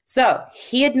 So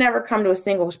he had never come to a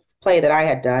single play that I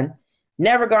had done,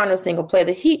 never gone to a single play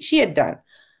that she had done.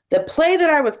 The play that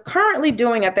I was currently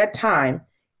doing at that time,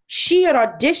 she had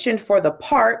auditioned for the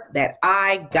part that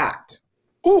I got.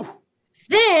 Ooh.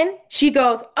 Then she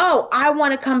goes, oh, I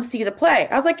want to come see the play.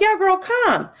 I was like, yeah, girl,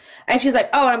 come. And she's like,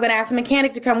 oh, I'm going to ask the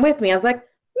mechanic to come with me. I was like,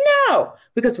 no,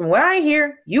 because from what I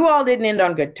hear, you all didn't end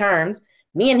on good terms.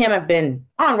 Me and him have been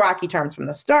on rocky terms from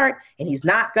the start, and he's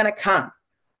not going to come,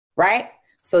 right?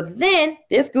 So then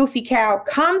this goofy cow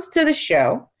comes to the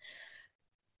show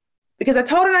because I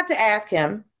told her not to ask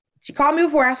him. She called me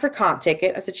before I asked for comp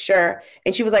ticket. I said, sure.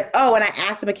 And she was like, oh, and I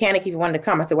asked the mechanic if he wanted to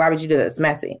come. I said, why would you do that? It's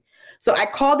messy. So I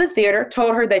called the theater,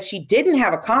 told her that she didn't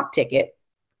have a comp ticket,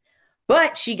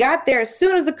 but she got there as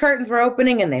soon as the curtains were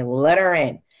opening and they let her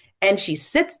in. And she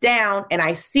sits down and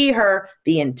I see her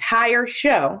the entire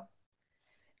show.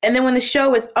 And then when the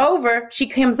show is over, she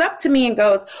comes up to me and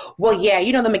goes, well, yeah,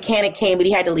 you know, the mechanic came, but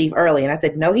he had to leave early. And I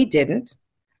said, no, he didn't.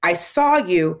 I saw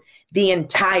you the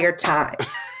entire time.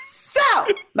 So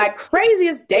my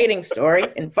craziest dating story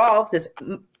involves this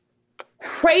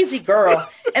crazy girl.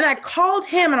 And I called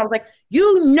him and I was like,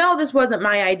 you know, this wasn't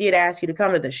my idea to ask you to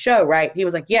come to the show, right? He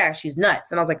was like, yeah, she's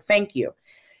nuts. And I was like, thank you.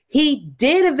 He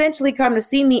did eventually come to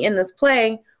see me in this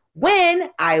play when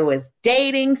I was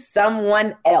dating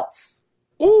someone else.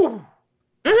 Ooh.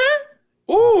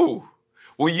 Mm-hmm. Ooh.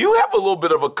 Well, you have a little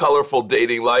bit of a colorful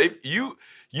dating life. You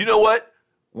know what?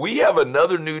 We have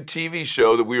another new TV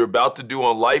show that we were about to do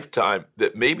on Lifetime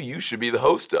that maybe you should be the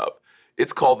host of.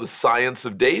 It's called The Science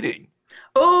of Dating.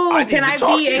 Oh, can I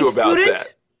be a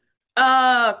student?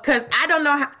 Because I don't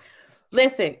know how.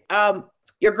 Listen,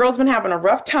 your girl's been having a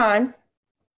rough time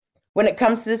when it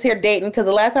comes to this here dating. Because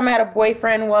the last time I had a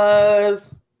boyfriend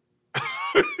was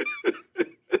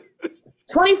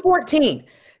 2014.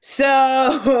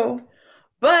 So,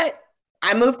 but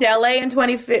I moved to LA in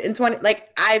 20.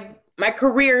 My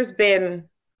career's been.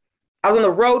 I was on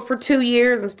the road for 2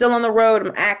 years. I'm still on the road.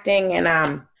 I'm acting,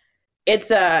 and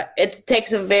it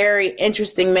takes a very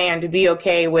interesting man to be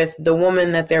okay with the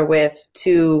woman that they're with,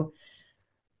 to,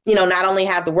 you know, not only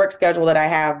have the work schedule that I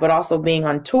have, but also being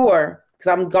on tour,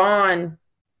 because I'm gone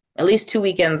at least 2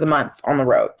 weekends a month on the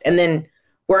road and then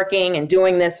working and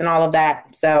doing this and all of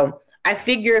that. So I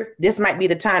figure this might be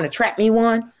the time to trap me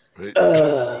one.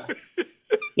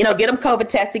 You know, get them COVID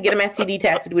tested, get them STD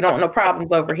tested. We don't want no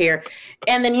problems over here.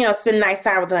 And then, you know, spend a nice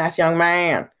time with a nice young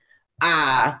man.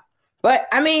 But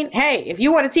I mean, hey, if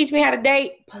you want to teach me how to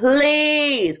date,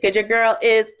 please, because your girl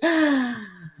is an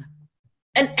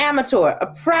amateur,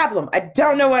 a problem. I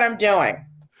don't know what I'm doing.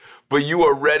 But you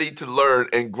are ready to learn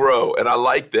and grow, and I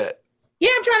like that. Yeah,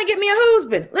 I'm trying to get me a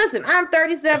husband. Listen, I'm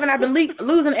 37. I've been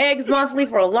losing eggs monthly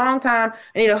for a long time.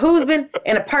 I need a husband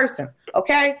and a person,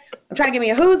 okay? I'm trying to get me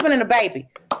a husband and a baby.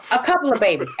 A couple of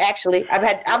babies, actually.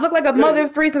 I've looked like a mother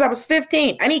of 3 since I was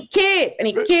 15. I need kids. I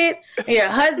need a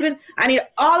husband. I need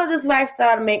all of this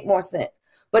lifestyle to make more sense.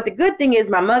 But the good thing is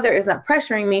my mother is not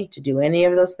pressuring me to do any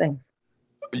of those things.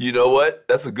 You know what?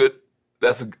 That's a good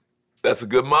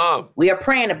mom. We are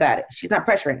praying about it. She's not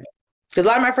pressuring me. Because a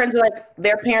lot of my friends are like,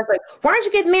 their parents are like, why aren't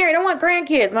you getting married? I want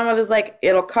grandkids. My mother's like,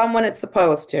 it'll come when it's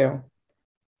supposed to.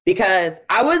 because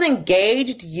I was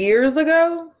engaged years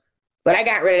ago, but I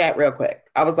got rid of that real quick.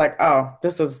 I was like, oh,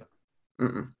 this is.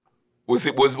 Mm-mm.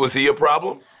 Was he a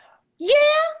problem? Yeah.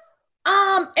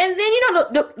 And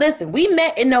then listen, we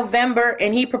met in November,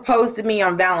 and he proposed to me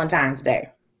on Valentine's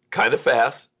Day. Kind of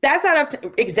fast. That's not up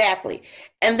to, exactly.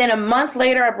 And then a month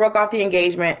later, I broke off the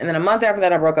engagement, and then a month after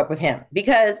that, I broke up with him,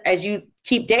 because as you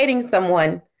keep dating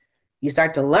someone, you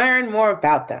start to learn more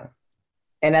about them.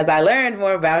 And as I learned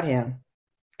more about him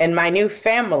and my new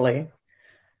family,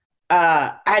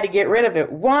 I had to get rid of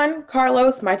it. One,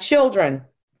 Carlos, my children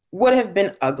would have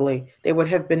been ugly. They would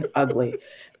have been ugly.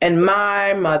 And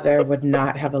my mother would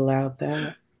not have allowed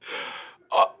that.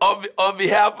 On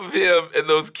behalf of him and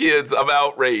those kids, I'm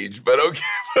outraged. But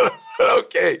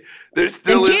okay. There's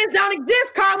still... Them kids don't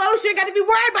exist, Carlos. You ain't got to be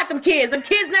worried about them kids. Them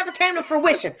kids never came to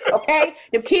fruition, okay?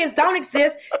 Them kids don't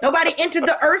exist. Nobody entered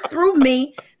the earth through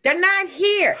me. They're not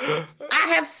here. I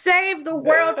have saved the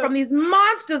world from these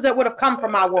monsters that would have come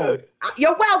from my womb.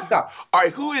 You're welcome. All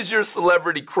right, who is your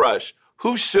celebrity crush?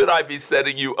 Who should I be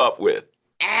setting you up with?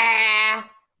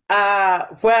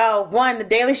 Well, one, the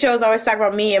Daily Show's always talking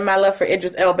about me and my love for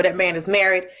Idris Elba. That man is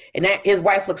married, and his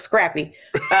wife looks scrappy.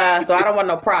 So I don't want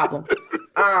no problem.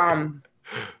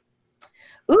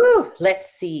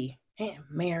 Let's see. Man,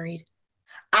 married.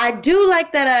 I do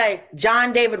like that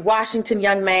John David Washington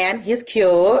young man. He's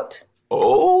cute.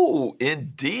 Oh,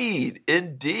 indeed.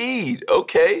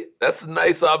 Okay, that's a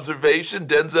nice observation.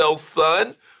 Denzel's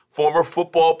son, former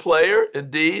football player.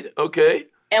 Indeed. Okay.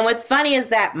 And what's funny is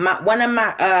that one of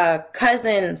my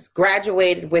cousins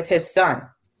graduated with his son.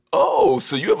 Oh,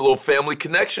 so you have a little family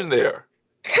connection there.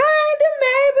 Kind of,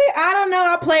 maybe. I don't know.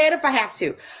 I'll play it if I have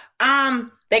to.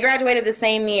 They graduated the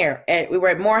same year. We were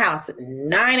at Morehouse at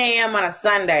 9 a.m. on a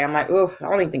Sunday. I'm like, ooh, I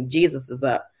don't even think Jesus is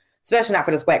up, especially not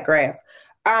for this wet grass.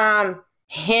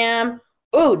 Him.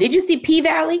 Ooh, did you see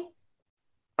P-Valley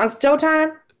on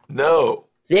Showtime? No.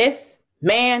 This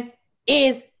man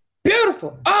is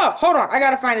beautiful. Oh, hold on. I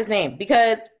got to find his name,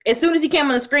 because as soon as he came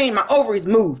on the screen, my ovaries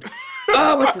moved.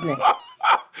 Oh, what's his name?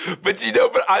 But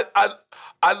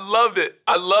I love it.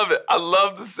 I love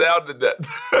the sound of that.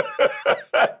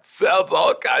 That sounds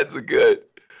all kinds of good.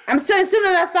 As soon as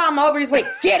I saw him, my ovaries went,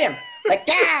 get him. Like,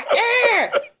 yeah.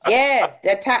 Yes.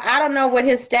 I don't know what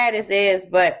his status is,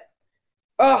 but,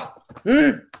 it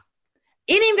ain't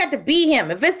even got to be him.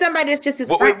 If it's somebody that's just his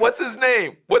friend. Wait, what's his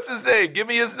name? Give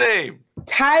me his name.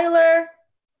 Tyler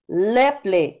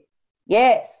Lepley.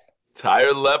 Yes.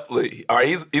 Tyler Lepley. All right,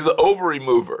 he's an ovary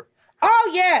mover.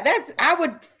 Oh, yeah.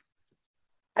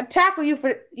 I'd tackle you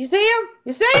for... You see him?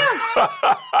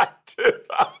 I do.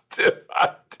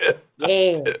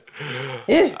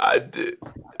 Yeah. I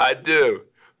do.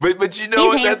 But you know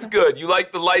what? That's good. You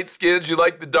like the light skins. You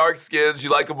like the dark skins. You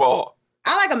like them all.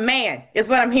 I like a man is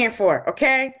what I'm here for,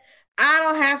 okay? I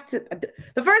don't have to...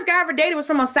 The first guy I ever dated was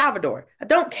from El Salvador. I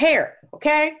don't care,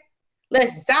 okay?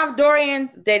 Listen,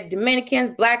 Salvadorians, the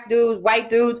Dominicans, black dudes,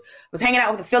 white dudes. I was hanging out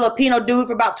with a Filipino dude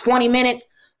for about 20 minutes.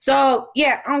 So,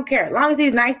 yeah, I don't care. As long as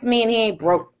he's nice to me and he ain't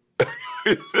broke. That's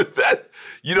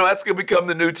going to become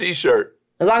the new T-shirt.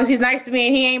 As long as he's nice to me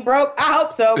and he ain't broke, I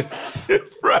hope so.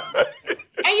 Right.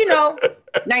 And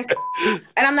nice.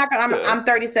 And I'm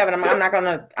 37. I'm not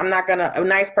gonna. A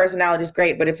nice personality is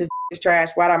great, but if his is trash,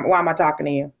 why am I talking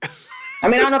to you? I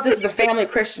mean, I don't know if this is a family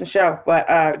Christian show, but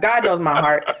God knows my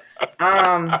heart.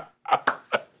 I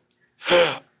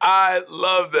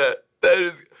love that. That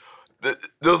is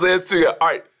those answers to you. All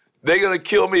right, they're gonna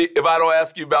kill me if I don't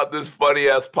ask you about this funny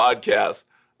ass podcast.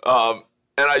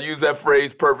 And I use that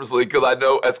phrase purposely because I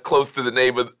know that's close to the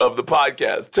name of the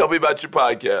podcast. Tell me about your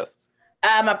podcast.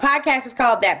 My podcast is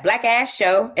called That Black Ass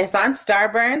Show. It's on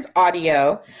Starburns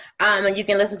Audio. And you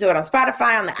can listen to it on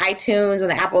Spotify, on the iTunes, on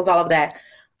the Apples, all of that.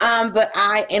 But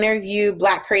I interview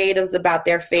Black creatives about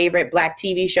their favorite Black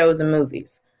TV shows and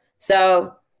movies.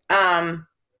 So I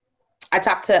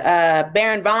talked to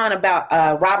Baron Vaughn about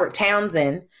Robert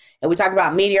Townsend. And we talked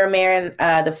about Meteor Man,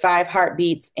 The Five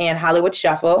Heartbeats, and Hollywood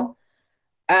Shuffle.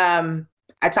 I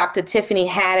talked to Tiffany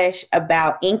Haddish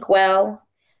about Inkwell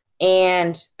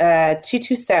and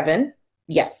 227.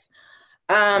 Yes.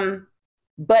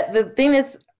 But the thing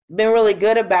that's been really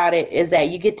good about it is that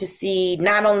you get to see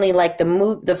not only like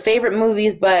the favorite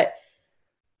movies, but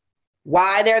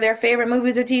why they're their favorite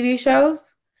movies or TV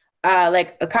shows.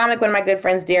 Like a comic, one of my good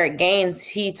friends, Derek Gaines,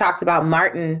 he talked about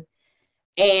Martin,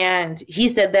 and he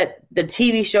said that the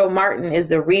TV show Martin is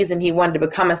the reason he wanted to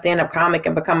become a stand-up comic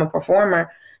and become a performer,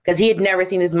 because he had never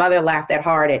seen his mother laugh that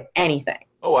hard at anything.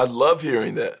 Oh, I love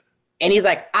hearing that. And he's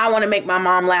like, I want to make my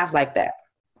mom laugh like that.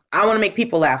 I want to make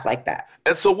people laugh like that.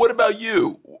 And so what about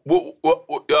you?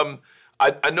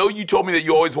 I know you told me that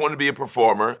you always wanted to be a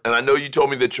performer, and I know you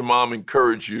told me that your mom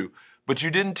encouraged you, but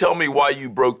you didn't tell me why you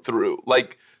broke through.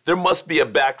 Like, there must be a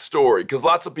backstory, because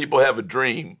lots of people have a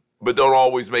dream, but don't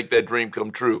always make that dream come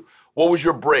true. What was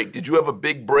your break? Did you have a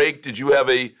big break? Did you have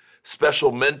a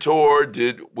special mentor?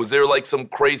 Was there like some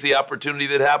crazy opportunity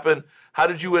that happened? How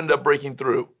did you end up breaking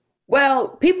through? Well,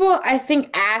 people, I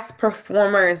think, ask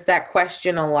performers that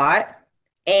question a lot.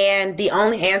 And the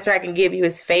only answer I can give you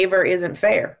is favor isn't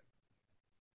fair.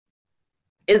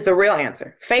 Is the real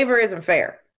answer. Favor isn't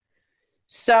fair.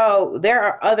 So there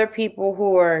are other people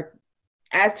who are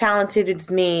as talented as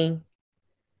me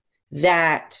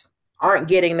that aren't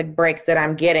getting the breaks that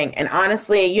I'm getting. And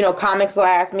honestly, you know, comics will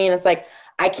ask me and it's like,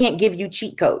 I can't give you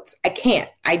cheat codes. I can't.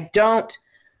 I don't,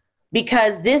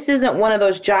 because this isn't one of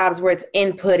those jobs where it's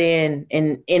input in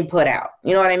and input out.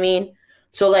 You know what I mean?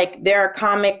 So like there are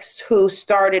comics who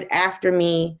started after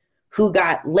me, who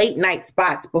got late night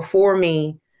spots before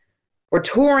me, or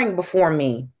touring before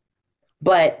me,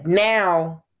 but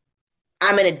now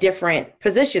I'm in a different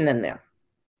position than them.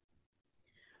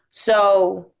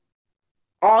 So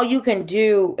all you can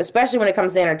do, especially when it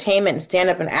comes to entertainment and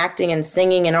stand-up and acting and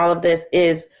singing and all of this,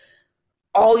 is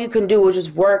all you can do is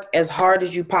just work as hard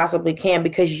as you possibly can,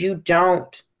 because you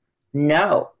don't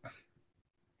know.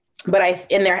 But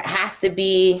there has to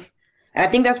be, and I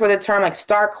think that's where the term like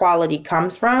star quality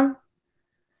comes from,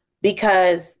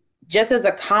 because just as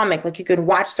a comic, like you can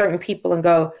watch certain people and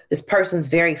go, this person's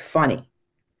very funny.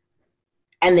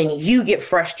 And then you get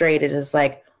frustrated. It's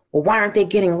like, well, why aren't they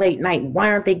getting late night? Why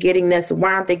aren't they getting this? And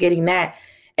why aren't they getting that?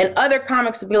 And other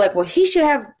comics will be like, well,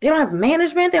 they don't have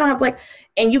management. They don't have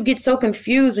and you get so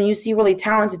confused when you see really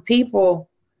talented people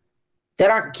that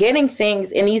aren't getting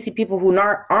things. And you see people who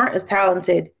aren't as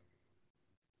talented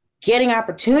getting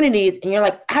opportunities. And you're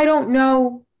like, I don't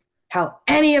know how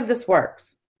any of this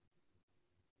works.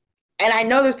 And I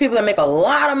know there's people that make a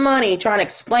lot of money trying to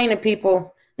explain to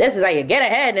people, this is how you get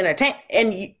ahead and entertain.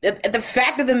 And the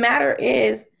fact of the matter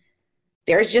is,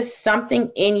 there's just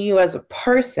something in you as a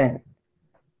person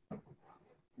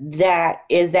that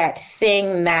is that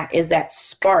thing, that is that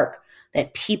spark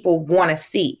that people want to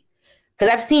see.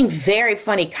 Because I've seen very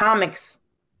funny comics,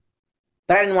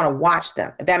 but I didn't want to watch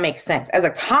them, if that makes sense. As a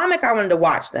comic, I wanted to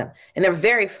watch them, and they're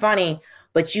very funny,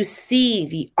 but you see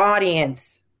the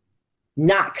audience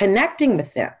not connecting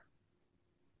with them.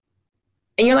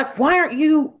 And you're like, why aren't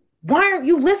you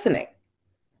listening?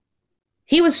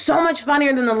 He was so much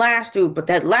funnier than the last dude, but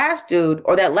that last dude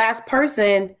or that last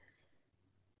person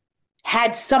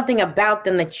had something about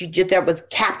them that was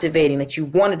captivating, that you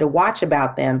wanted to watch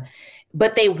about them,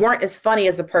 but they weren't as funny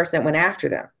as the person that went after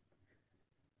them.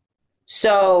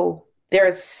 So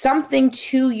there's something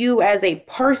to you as a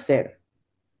person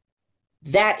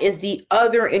that is the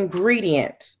other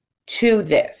ingredient to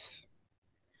this.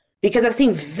 Because I've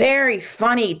seen very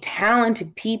funny,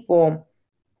 talented people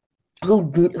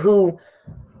who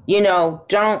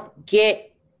don't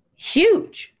get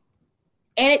huge.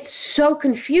 And it's so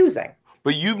confusing.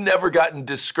 But you've never gotten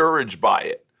discouraged by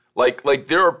it. Like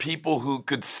there are people who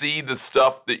could see the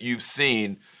stuff that you've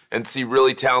seen and see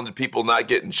really talented people not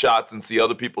getting shots and see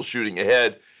other people shooting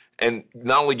ahead and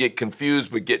not only get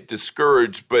confused, but get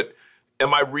discouraged. But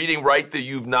am I reading right that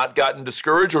you've not gotten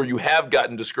discouraged, or you have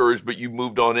gotten discouraged, but you've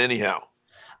moved on anyhow?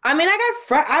 I mean,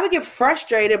 I would get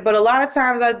frustrated, but a lot of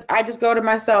times I just go to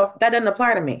myself, that doesn't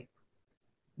apply to me.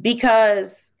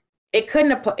 Because it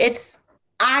couldn't apply.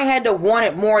 I had to want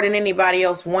it more than anybody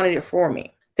else wanted it for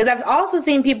me. Because I've also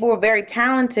seen people who are very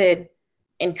talented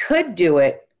and could do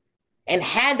it and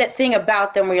had that thing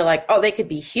about them where you're like, oh, they could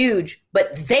be huge,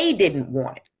 but they didn't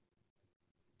want it.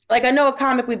 Like, I know a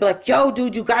comic, we'd be like, yo,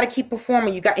 dude, you got to keep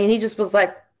performing. And he just was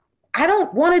like, I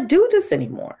don't want to do this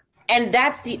anymore. And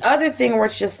that's the other thing where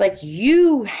it's just like,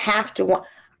 you have to want.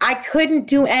 I couldn't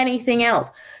do anything else.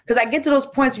 Because I get to those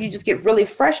points where you just get really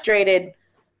frustrated.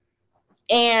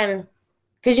 And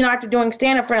because, after doing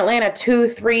stand-up for Atlanta 2,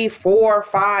 3, 4,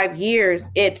 5 years,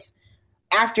 it's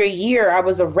after a year, I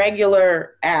was a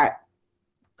regular at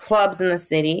clubs in the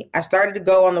city. I started to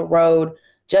go on the road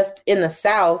just in the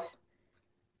South.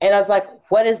 And I was like,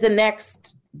 what is the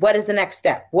next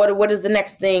step? What is the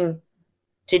next thing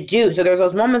to do? So there's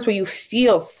those moments where you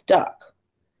feel stuck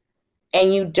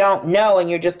and you don't know, and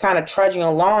you're just kind of trudging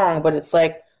along, but it's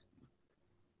like,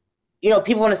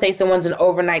 people want to say someone's an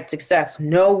overnight success.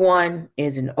 No one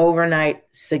is an overnight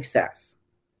success.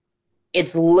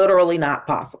 It's literally not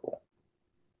possible.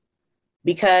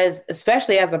 Because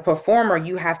especially as a performer,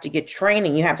 you have to get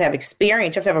training. You have to have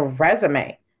experience. You have to have a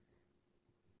resume.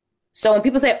 So when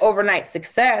people say overnight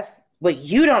success, what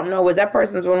you don't know is that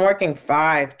person's been working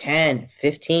 5, 10,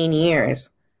 15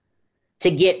 years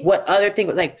to get what other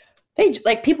things,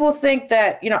 like people think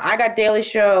that, I got Daily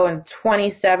Show in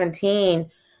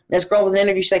 2017. This girl was in an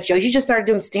interview. She's like, yo, you just started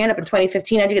doing stand-up in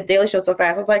 2015. How'd you get Daily Show so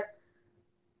fast? I was like,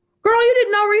 girl, you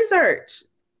did no research.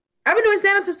 I've been doing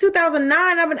stand-up since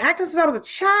 2009. I've been acting since I was a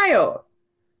child.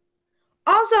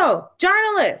 Also,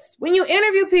 journalists, when you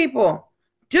interview people,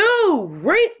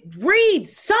 read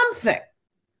something.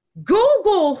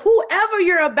 Google whoever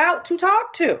you're about to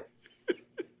talk to.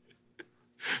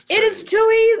 It is too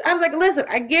easy. I was like, listen,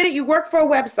 I get it. You work for a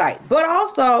website, but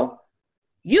also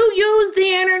you use the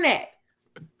internet.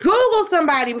 Google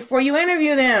somebody before you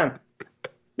interview them.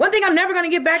 One thing I'm never going to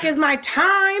get back is my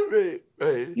time.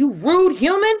 Right. You rude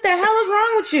human. The hell is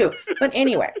wrong with you? But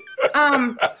anyway,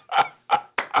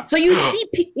 so you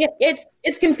see,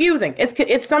 it's confusing. That's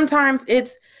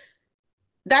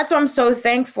why I'm so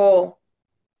thankful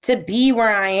to be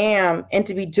where I am and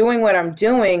to be doing what I'm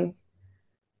doing,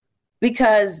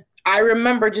 because I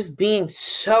remember just being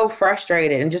so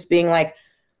frustrated and just being like,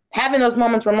 having those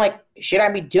moments where I'm like, should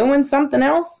I be doing something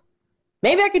else?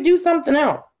 Maybe I could do something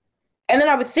else. And then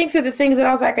I would think through the things that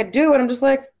else I could do, and I'm just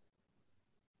like,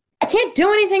 I can't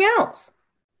do anything else.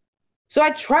 So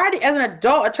as an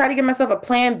adult, I tried to give myself a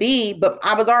plan B, but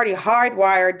I was already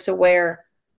hardwired to where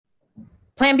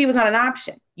plan B was not an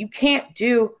option. You can't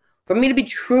for me to be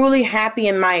truly happy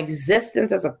in my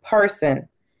existence as a person,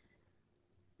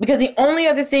 because the only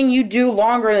other thing you do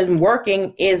longer than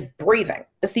working is breathing.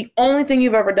 It's the only thing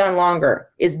you've ever done longer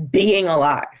is being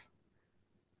alive.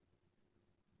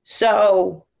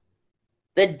 So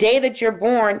the day that you're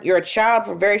born, you're a child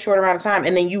for a very short amount of time,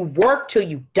 and then you work till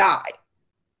you die.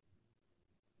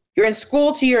 You're in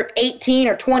school till you're 18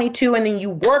 or 22, and then you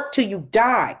work till you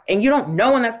die, and you don't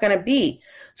know when that's going to be.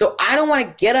 So I don't want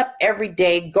to get up every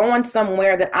day going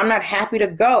somewhere that I'm not happy to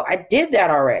go. I did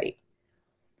that already.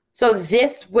 So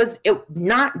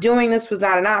not doing this was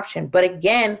not an option. But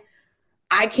again,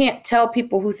 I can't tell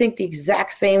people who think the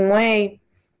exact same way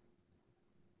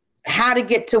how to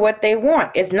get to what they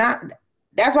want. It's not.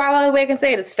 That's why the only way I can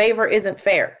say it is favor isn't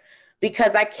fair,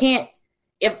 because I can't.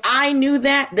 If I knew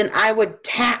that, then I would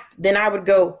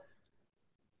go.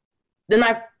 Then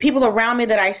my people around me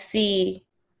that I see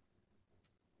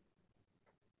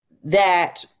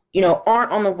that,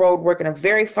 aren't on the road working, are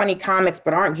very funny comics,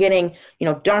 but aren't getting,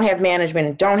 don't have management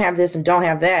and don't have this and don't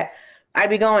have that. I'd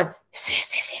be going,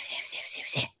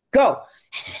 go.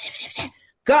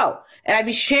 And I'd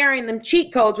be sharing them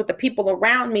cheat codes with the people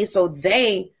around me so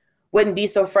they wouldn't be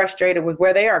so frustrated with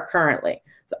where they are currently.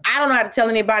 So I don't know how to tell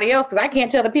anybody else, because I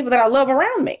can't tell the people that I love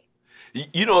around me.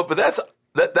 But that's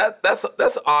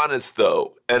honest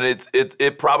though. And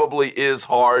it probably is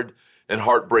hard and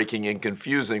heartbreaking and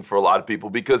confusing for a lot of people,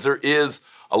 because there is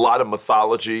a lot of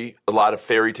mythology, a lot of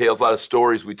fairy tales, a lot of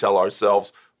stories we tell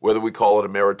ourselves, whether we call it a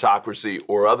meritocracy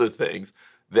or other things,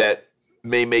 that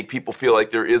may make people feel like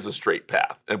there is a straight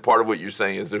path. And part of what you're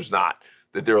saying is there's not,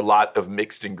 that there are a lot of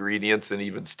mixed ingredients, and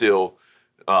even still,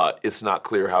 it's not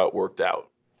clear how it worked out.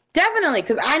 Definitely,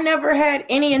 because I never had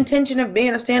any intention of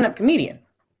being a stand-up comedian.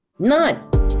 None.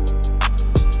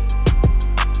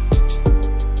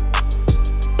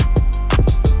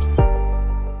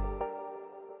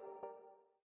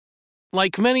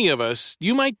 Like many of us,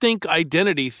 you might think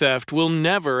identity theft will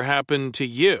never happen to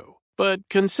you. But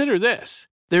consider this.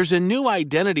 There's a new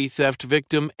identity theft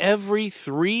victim every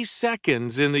 3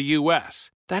 seconds in the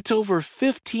U.S. That's over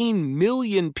 15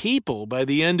 million people by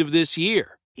the end of this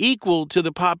year, equal to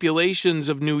the populations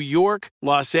of New York,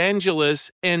 Los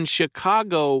Angeles, and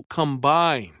Chicago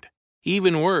combined.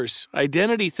 Even worse,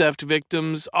 identity theft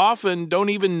victims often don't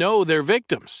even know they're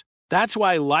victims. That's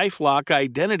why LifeLock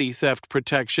Identity Theft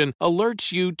Protection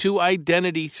alerts you to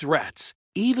identity threats,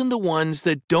 even the ones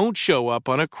that don't show up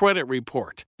on a credit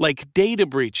report, like data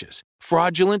breaches,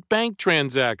 fraudulent bank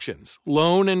transactions,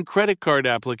 loan and credit card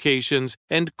applications,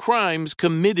 and crimes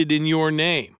committed in your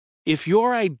name. If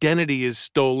your identity is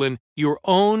stolen, your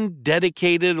own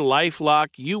dedicated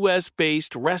LifeLock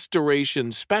U.S.-based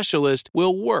restoration specialist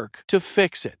will work to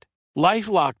fix it.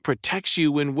 LifeLock protects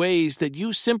you in ways that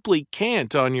you simply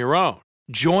can't on your own.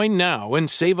 Join now and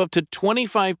save up to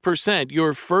 25%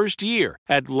 your first year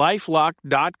at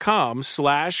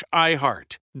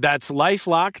LifeLock.com/iHeart. That's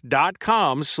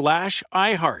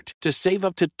LifeLock.com/iHeart to save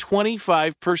up to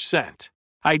 25%.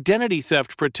 Identity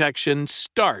theft protection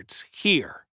starts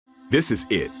here. This is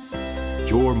it.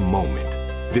 Your moment.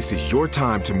 This is your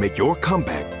time to make your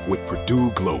comeback with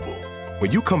Purdue Global.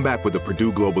 When you come back with a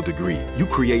Purdue Global degree, you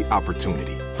create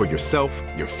opportunity for yourself,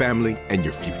 your family, and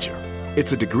your future.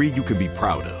 It's a degree you can be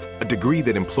proud of, a degree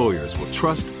that employers will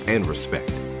trust and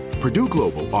respect. Purdue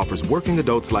Global offers working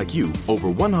adults like you over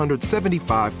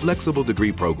 175 flexible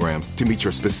degree programs to meet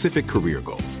your specific career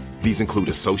goals. These include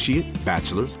associate,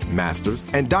 bachelor's, master's,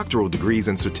 and doctoral degrees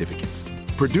and certificates.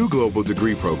 Purdue Global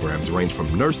degree programs range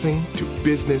from nursing to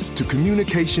business to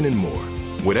communication and more.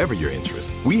 Whatever your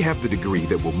interest, we have the degree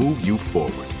that will move you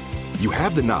forward. You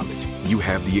have the knowledge, you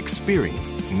have the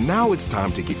experience. Now it's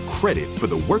time to get credit for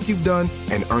the work you've done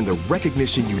and earn the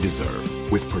recognition you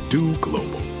deserve with Purdue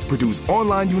Global, Purdue's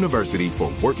online university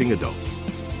for working adults.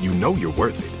 You know you're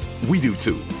worth it. We do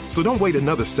too. So don't wait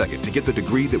another second to get the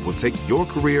degree that will take your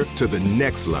career to the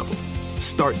next level.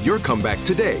 Start your comeback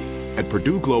today at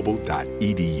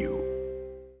purdueglobal.edu.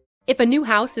 If a new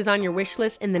house is on your wish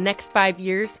list in the next 5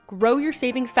 years, grow your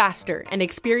savings faster and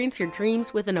experience your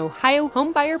dreams with an Ohio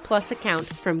Homebuyer Plus account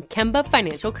from Kemba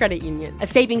Financial Credit Union. A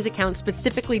savings account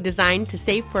specifically designed to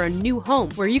save for a new home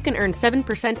where you can earn 7%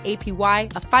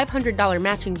 APY, a $500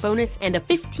 matching bonus, and a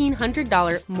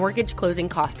 $1,500 mortgage closing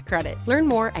cost credit. Learn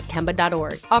more at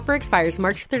Kemba.org. Offer expires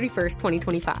March 31st,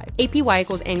 2025. APY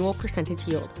equals annual percentage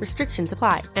yield. Restrictions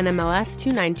apply. NMLS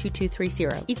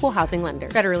 292230. Equal housing lender.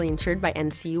 Federally insured by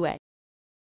NCUA.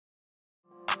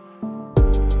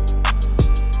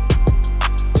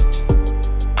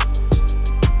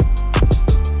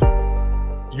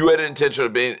 You had an intention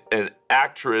of being an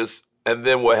actress, and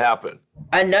then what happened?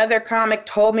 Another comic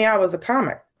told me I was a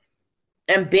comic.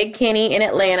 And Big Kenny in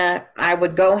Atlanta, I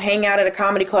would go hang out at a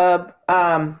comedy club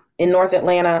in North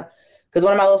Atlanta because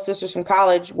one of my little sisters from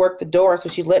college worked the door, so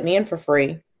she let me in for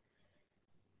free.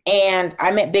 And I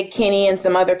met Big Kenny and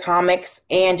some other comics,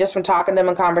 and just from talking to them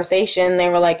in conversation, they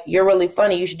were like, "You're really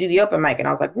funny. You should do the open mic." And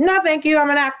I was like, "No, thank you.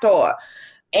 I'm an actor."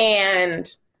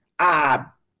 And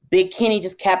Big Kenny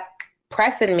just kept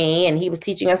pressing me, and he was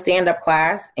teaching a stand-up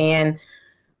class. And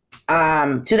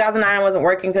 2009 wasn't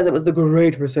working because it was the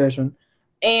Great Recession.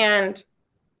 And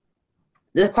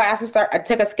the classes I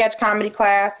took a sketch comedy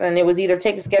class, and it was either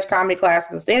take the sketch comedy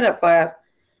class or the stand-up class.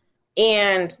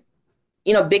 And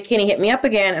you know, Big Kenny hit me up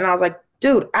again, and I was like,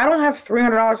 "Dude, I don't have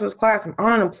 $300 for this class. I'm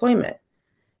on unemployment."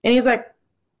 And he's like,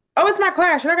 "Oh, it's my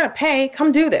class. You're not going to pay.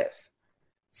 Come do this."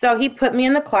 So he put me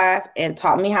in the class and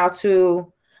taught me how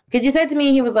to, because he said to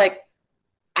me, he was like,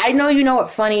 "I know you know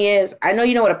what funny is. I know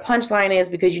you know what a punchline is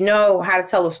because you know how to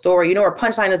tell a story. You know where a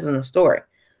punchline is in a story.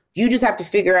 You just have to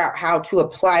figure out how to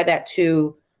apply that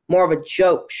to more of a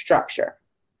joke structure.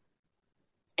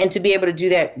 And to be able to do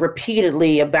that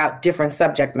repeatedly about different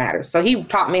subject matters." So he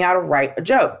taught me how to write a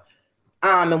joke,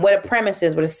 and what a premise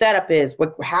is, what a setup is,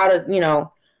 how to, you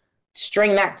know,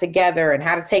 string that together, and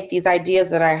how to take these ideas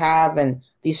that I have and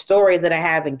these stories that I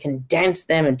have and condense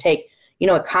them and take, you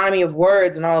know, economy of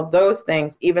words and all of those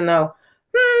things, even though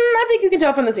I think you can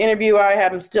tell from this interview I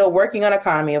am still working on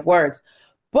economy of words.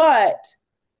 But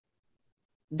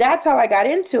that's how I got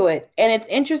into it. And it's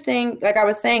interesting, like I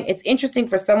was saying, it's interesting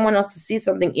for someone else to see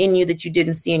something in you that you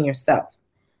didn't see in yourself.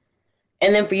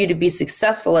 And then for you to be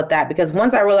successful at that, because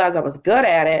once I realized I was good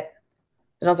at it,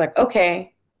 then I was like,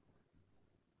 okay,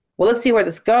 well, let's see where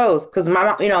this goes. Because my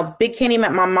mom, you know, Big Kenny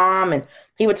met my mom and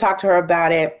he would talk to her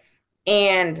about it.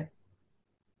 And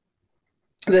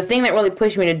the thing that really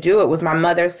pushed me to do it was my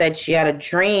mother said she had a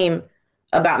dream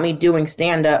about me doing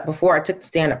stand-up before I took the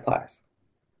stand-up class.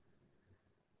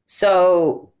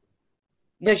 So,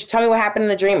 you know, she told me what happened in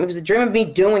the dream. It was a dream of me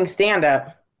doing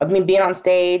stand-up, of me being on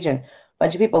stage and a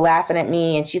bunch of people laughing at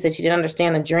me. And she said she didn't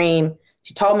understand the dream.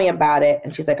 She told me about it.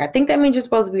 And she's like, "I think that means you're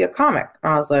supposed to be a comic."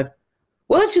 And I was like,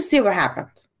 well, let's just see what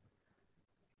happens.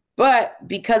 But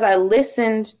because I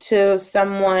listened to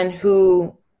someone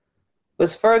who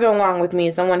was further along with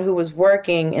me, someone who was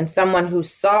working, and someone who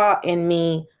saw in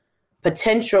me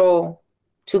potential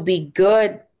to be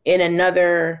good in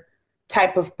another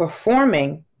type of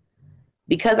performing,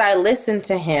 because I listened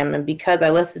to him and because I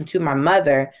listened to my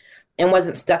mother and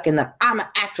wasn't stuck in the, "I'm an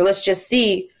actor, let's just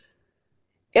see."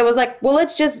 It was like, well,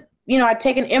 let's just, you know, I'd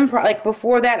taken improv. Like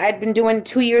before that, I'd been doing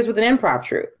 2 years with an improv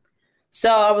troupe. So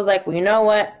I was like, well, you know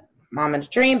what? Mom had a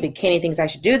dream. Big Kenny thinks I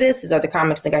should do this. His other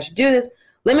comics think I should do this.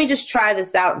 Let me just try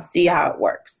this out and see how it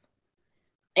works.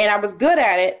 And I was good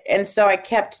at it. And so I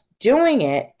kept doing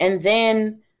it. And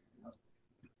then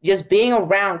just being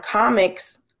around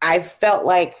comics, I felt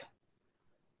like,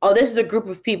 oh, this is a group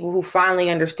of people who finally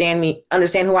understand me,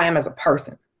 understand who I am as a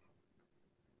person.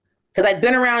 Because I'd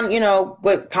been around, you know,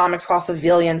 what comics call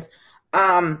civilians,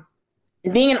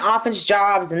 being in office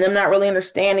jobs and them not really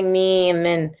understanding me. And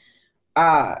then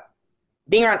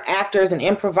being around actors and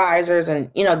improvisers,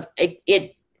 and, you know,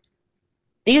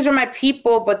 these are my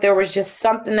people, but there was just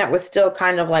something that was still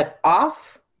kind of like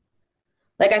off.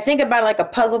 Like I think about like a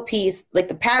puzzle piece, like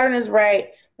the pattern is right,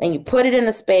 and you put it in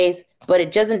the space, but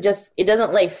it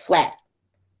doesn't lay flat.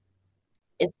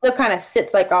 It still kind of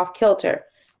sits like off kilter.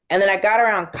 And then I got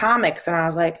around comics and I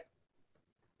was like,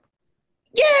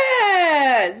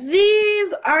 yeah,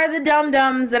 these are the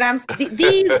dum-dums that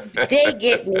they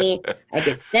get me. I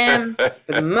get them for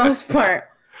the most part.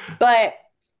 But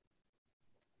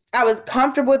I was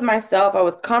comfortable with myself. I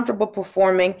was comfortable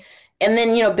performing. And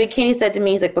then, Big Kenny said to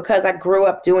me, he's like, because I grew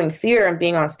up doing theater and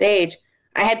being on stage,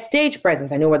 I had stage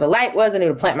presence. I knew where the light was. I knew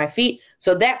to plant my feet.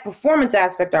 So that performance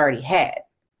aspect I already had.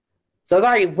 So I was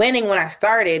already winning when I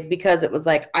started because it was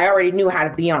like, I already knew how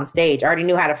to be on stage. I already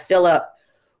knew how to fill up,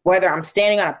 whether I'm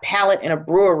standing on a pallet in a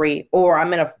brewery or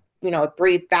I'm in a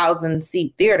 3,000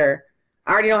 seat theater.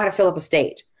 I already know how to fill up a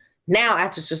stage. Now I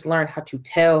have to just learn how to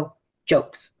tell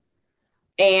jokes.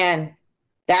 And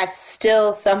that's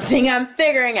still something I'm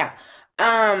figuring out.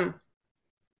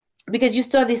 Because you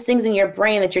still have these things in your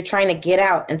brain that you're trying to get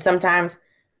out. And sometimes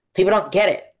people don't get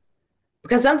it.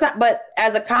 But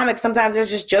as a comic, sometimes there's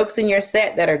just jokes in your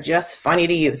set that are just funny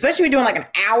to you, especially if you're doing like an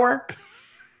hour.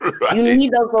 Right. You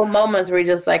need those little moments where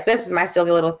you're just like, this is my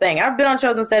silly little thing. I've been on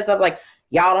shows and said stuff like,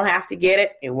 y'all don't have to get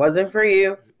it. It wasn't for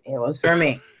you. It was for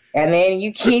me. And then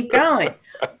you keep going.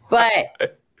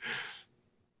 But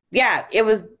yeah, it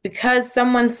was because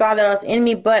someone saw that I was in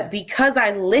me, but because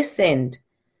I listened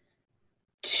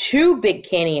to Big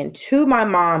Kenny and to my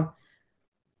mom,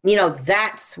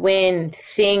 that's when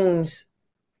things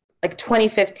like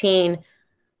 2015,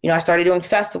 I started doing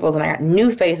festivals and I got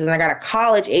new faces and I got a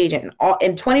college agent. And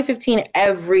in 2015,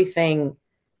 everything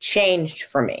changed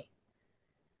for me.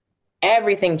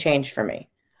 Everything changed for me.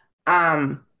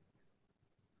 And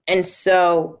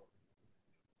so,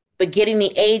 but getting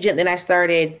the agent, then I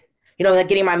started, like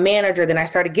getting my manager, then I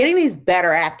started getting these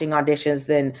better acting auditions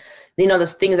than, the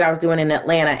things that I was doing in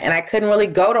Atlanta. And I couldn't really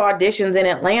go to auditions in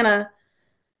Atlanta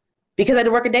because I had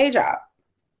to work a day job.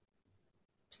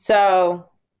 So,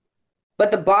 but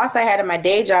the boss I had at my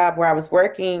day job where I was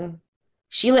working,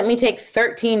 she let me take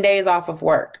 13 days off of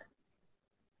work.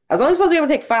 I was only supposed to be able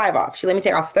to take 5 off. She let me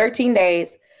take off 13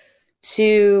 days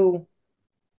to,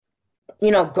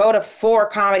 go to 4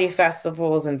 comedy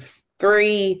festivals and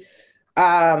 3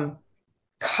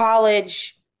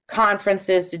 college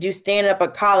conferences to do stand-up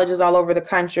at colleges all over the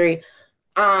country.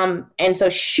 And so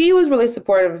she was really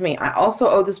supportive of me. I also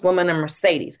owe this woman a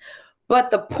Mercedes.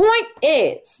 But the point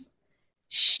is,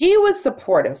 she was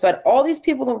supportive. So I had all these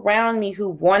people around me who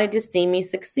wanted to see me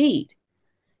succeed.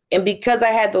 And because I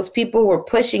had those people who were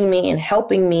pushing me and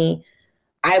helping me,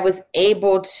 I was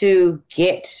able to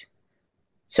get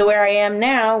to where I am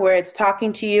now, where it's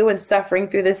talking to you and suffering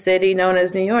through the city known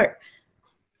as New York.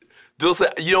 Dulcé,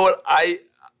 you know what?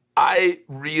 I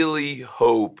really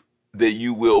hope that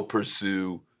you will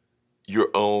pursue your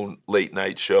own late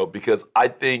night show because I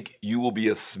think you will be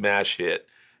a smash hit.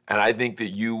 And I think that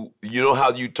you know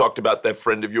how you talked about that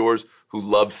friend of yours who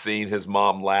loves seeing his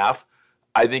mom laugh?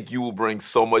 I think you will bring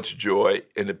so much joy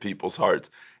into people's hearts.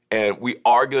 And we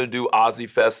are going to do Ozzy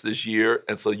Fest this year.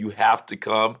 And so you have to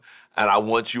come. And I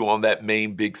want you on that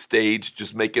main big stage.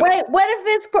 Just make it. Wait, what if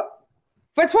it's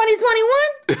for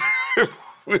 2021?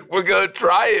 We're going to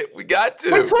try it. We got to.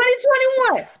 For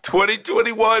 2021?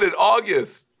 2021 in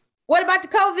August. What about the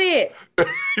COVID?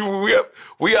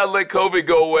 we got to let COVID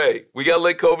go away. We got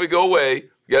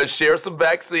to share some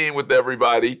vaccine with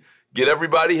everybody, get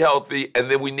everybody healthy, and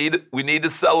then we need to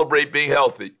celebrate being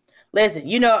healthy. Listen,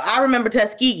 I remember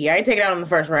Tuskegee. I ain't taking out on the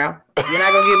first round. You're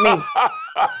not going to get me.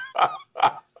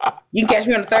 You can catch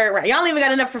me on the third round. Y'all don't even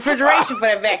got enough refrigeration for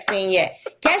that vaccine yet.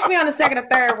 Catch me on the second or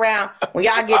third round when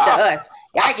y'all get to us.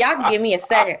 Y'all can give me a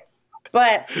second.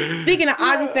 But speaking of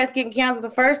Ozzy Fest getting canceled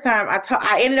the first time,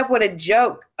 I ended up with a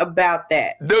joke about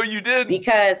that. No, you didn't.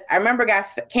 Because I remember it got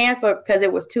canceled because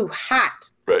it was too hot.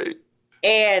 Right.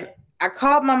 And I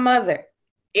called my mother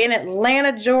in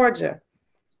Atlanta, Georgia.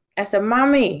 I said,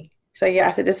 Mommy. So yeah,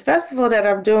 I said, this festival that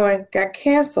I'm doing got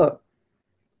canceled.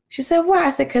 She said, why?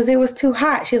 I said, because it was too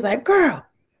hot. She's like, girl,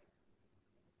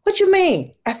 what you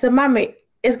mean? I said, Mommy,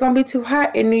 it's going to be too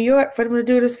hot in New York for them to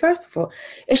do this festival.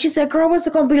 And she said, girl, what's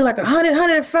it going to be, like 100,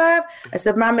 105? I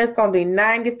said, Mommy, it's going to be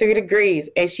 93 degrees.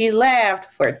 And she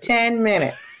laughed for 10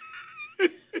 minutes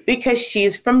because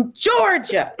she's from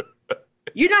Georgia.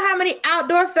 You know how many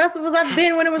outdoor festivals I've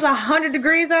been when it was 100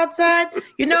 degrees outside?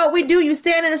 You know what we do? You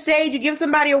stand on the stage, you give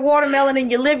somebody a watermelon, and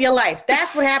you live your life.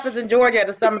 That's what happens in Georgia at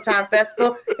a summertime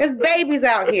festival. There's babies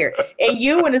out here. And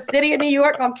you in the city of New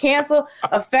York gonna cancel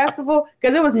a festival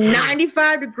because it was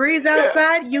 95 degrees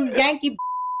outside? You Yankee.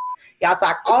 Y'all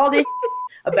talk all this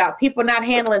about people not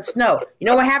handling snow. You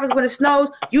know what happens when it snows?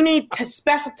 You need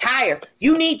special tires.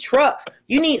 You need trucks.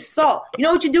 You need salt. You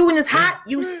know what you do when it's hot?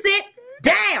 You sit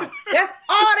down. That's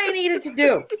all they needed to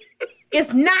do.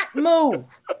 It's not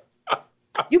move.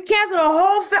 You canceled a whole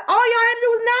all y'all had to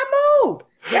do was not move.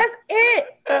 That's it.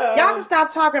 Y'all can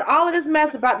stop talking all of this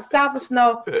mess about the South of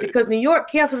snow because New York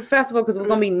canceled the festival because it was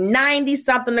going to be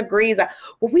 90-something degrees.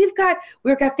 Well, we've got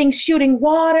things shooting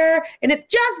water, and it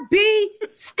just be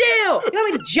still. You know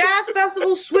what I mean? Jazz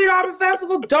festivals, Sweet Arbor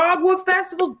Festival, Dogwood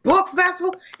Festivals, Book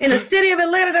Festival in the city of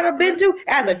Atlanta that I've been to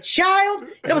as a child.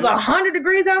 It was 100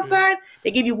 degrees outside.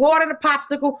 They give you water and a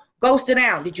popsicle. Go sit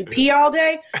down. Did you pee all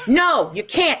day? No, you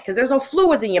can't because there's no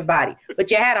fluids in your body. But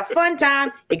you had a fun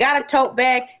time. You got a tote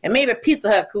bag and maybe a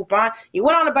Pizza Hut coupon. You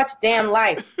went on about your damn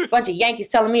life. A bunch of Yankees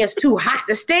telling me it's too hot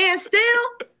to stand still.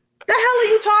 The hell are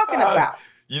you talking about?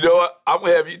 You know what? I'm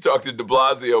going to have you talk to de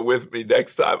Blasio with me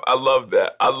next time. I love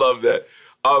that.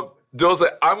 Dulcé,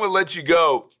 I'm going to let you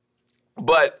go,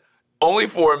 but only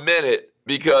for a minute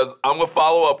because I'm going to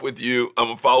follow up with you. I'm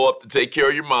going to follow up to take care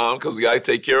of your mom because we got to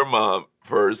take care of mom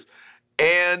first,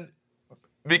 and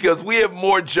because we have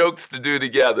more jokes to do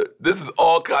together. This is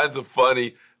all kinds of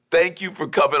funny. Thank you for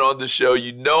coming on the show.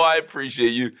 You know I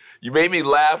appreciate you. You made me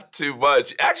laugh too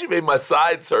much. Actually made my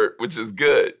sides hurt, which is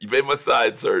good. You made my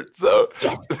sides hurt, so.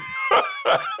 Yes.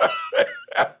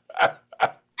 I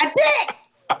did it!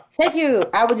 Thank you.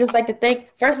 I would just like to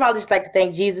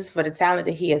thank Jesus for the talent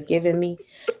that he has given me.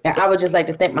 And I would just like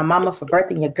to thank my mama for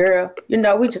birthing your girl. You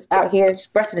know, we just out here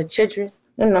expressing the children.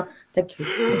 You know, thank you.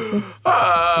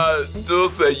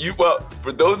 Dulcé, well,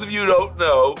 for those of you who don't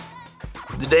know,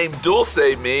 the name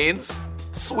Dulcé means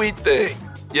sweet thing.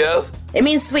 Yes? It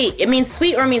means sweet. It means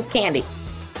sweet or it means candy.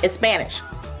 It's Spanish.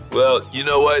 Well, you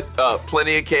know what?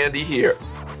 Plenty of candy here.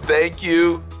 Thank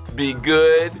you. Be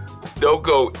good. Don't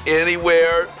go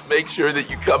anywhere. Make sure that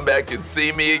you come back and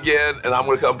see me again, and I'm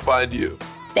going to come find you.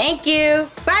 Thank you.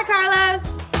 Bye, Carlos.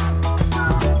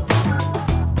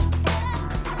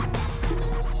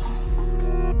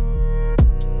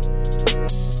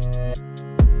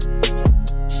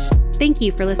 Thank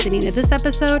you for listening to this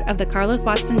episode of the Carlos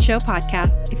Watson Show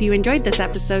podcast. If you enjoyed this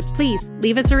episode, please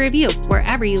leave us a review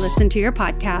wherever you listen to your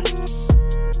podcasts.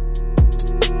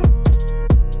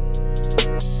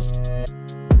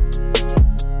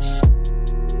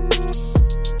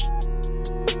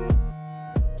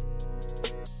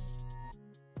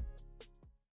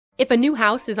 If a new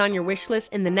house is on your wish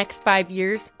list in the next 5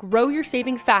 years, grow your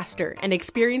savings faster and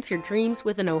experience your dreams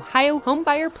with an Ohio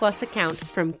Homebuyer Plus account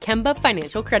from Kemba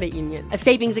Financial Credit Union. A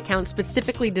savings account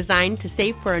specifically designed to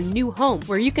save for a new home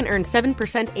where you can earn 7%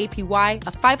 APY,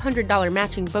 a $500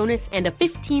 matching bonus, and a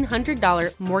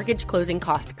 $1,500 mortgage closing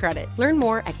cost credit. Learn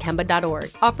more at Kemba.org.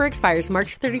 Offer expires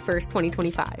March 31st,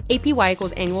 2025. APY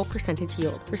equals annual percentage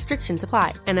yield. Restrictions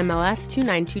apply. NMLS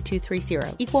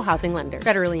 292230. Equal housing lender.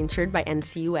 Federally insured by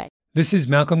NCUA. This is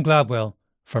Malcolm Gladwell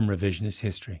from Revisionist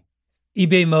History.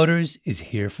 eBay Motors is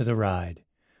here for the ride.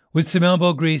 With some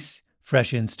elbow grease,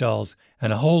 fresh installs,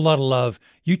 and a whole lot of love,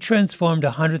 you transformed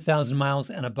 100,000 miles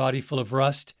and a body full of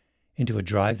rust into a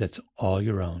drive that's all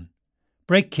your own.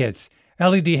 Brake kits,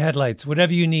 LED headlights,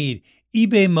 whatever you need,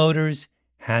 eBay Motors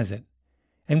has it.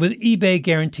 And with eBay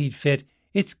Guaranteed Fit,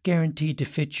 it's guaranteed to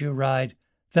fit your ride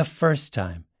the first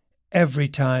time, every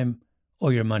time,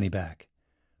 or your money back.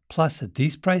 Plus, at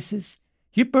these prices,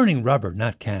 you're burning rubber,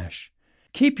 not cash.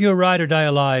 Keep your ride or die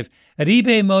alive at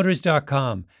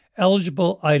ebaymotors.com.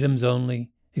 Eligible items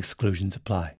only. Exclusions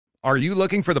apply. Are you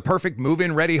looking for the perfect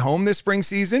move-in ready home this spring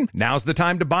season? Now's the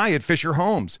time to buy at Fisher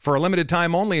Homes. For a limited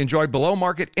time only, enjoy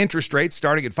below-market interest rates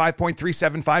starting at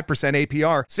 5.375%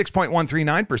 APR,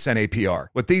 6.139% APR.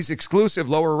 With these exclusive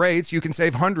lower rates, you can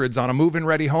save hundreds on a move-in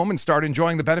ready home and start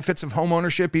enjoying the benefits of home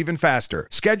ownership even faster.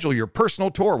 Schedule your personal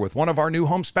tour with one of our new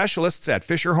home specialists at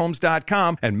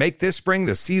FisherHomes.com and make this spring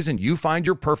the season you find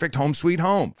your perfect home sweet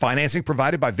home. Financing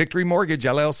provided by Victory Mortgage,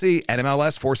 LLC,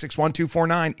 NMLS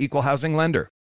 461249, Equal Housing Lender.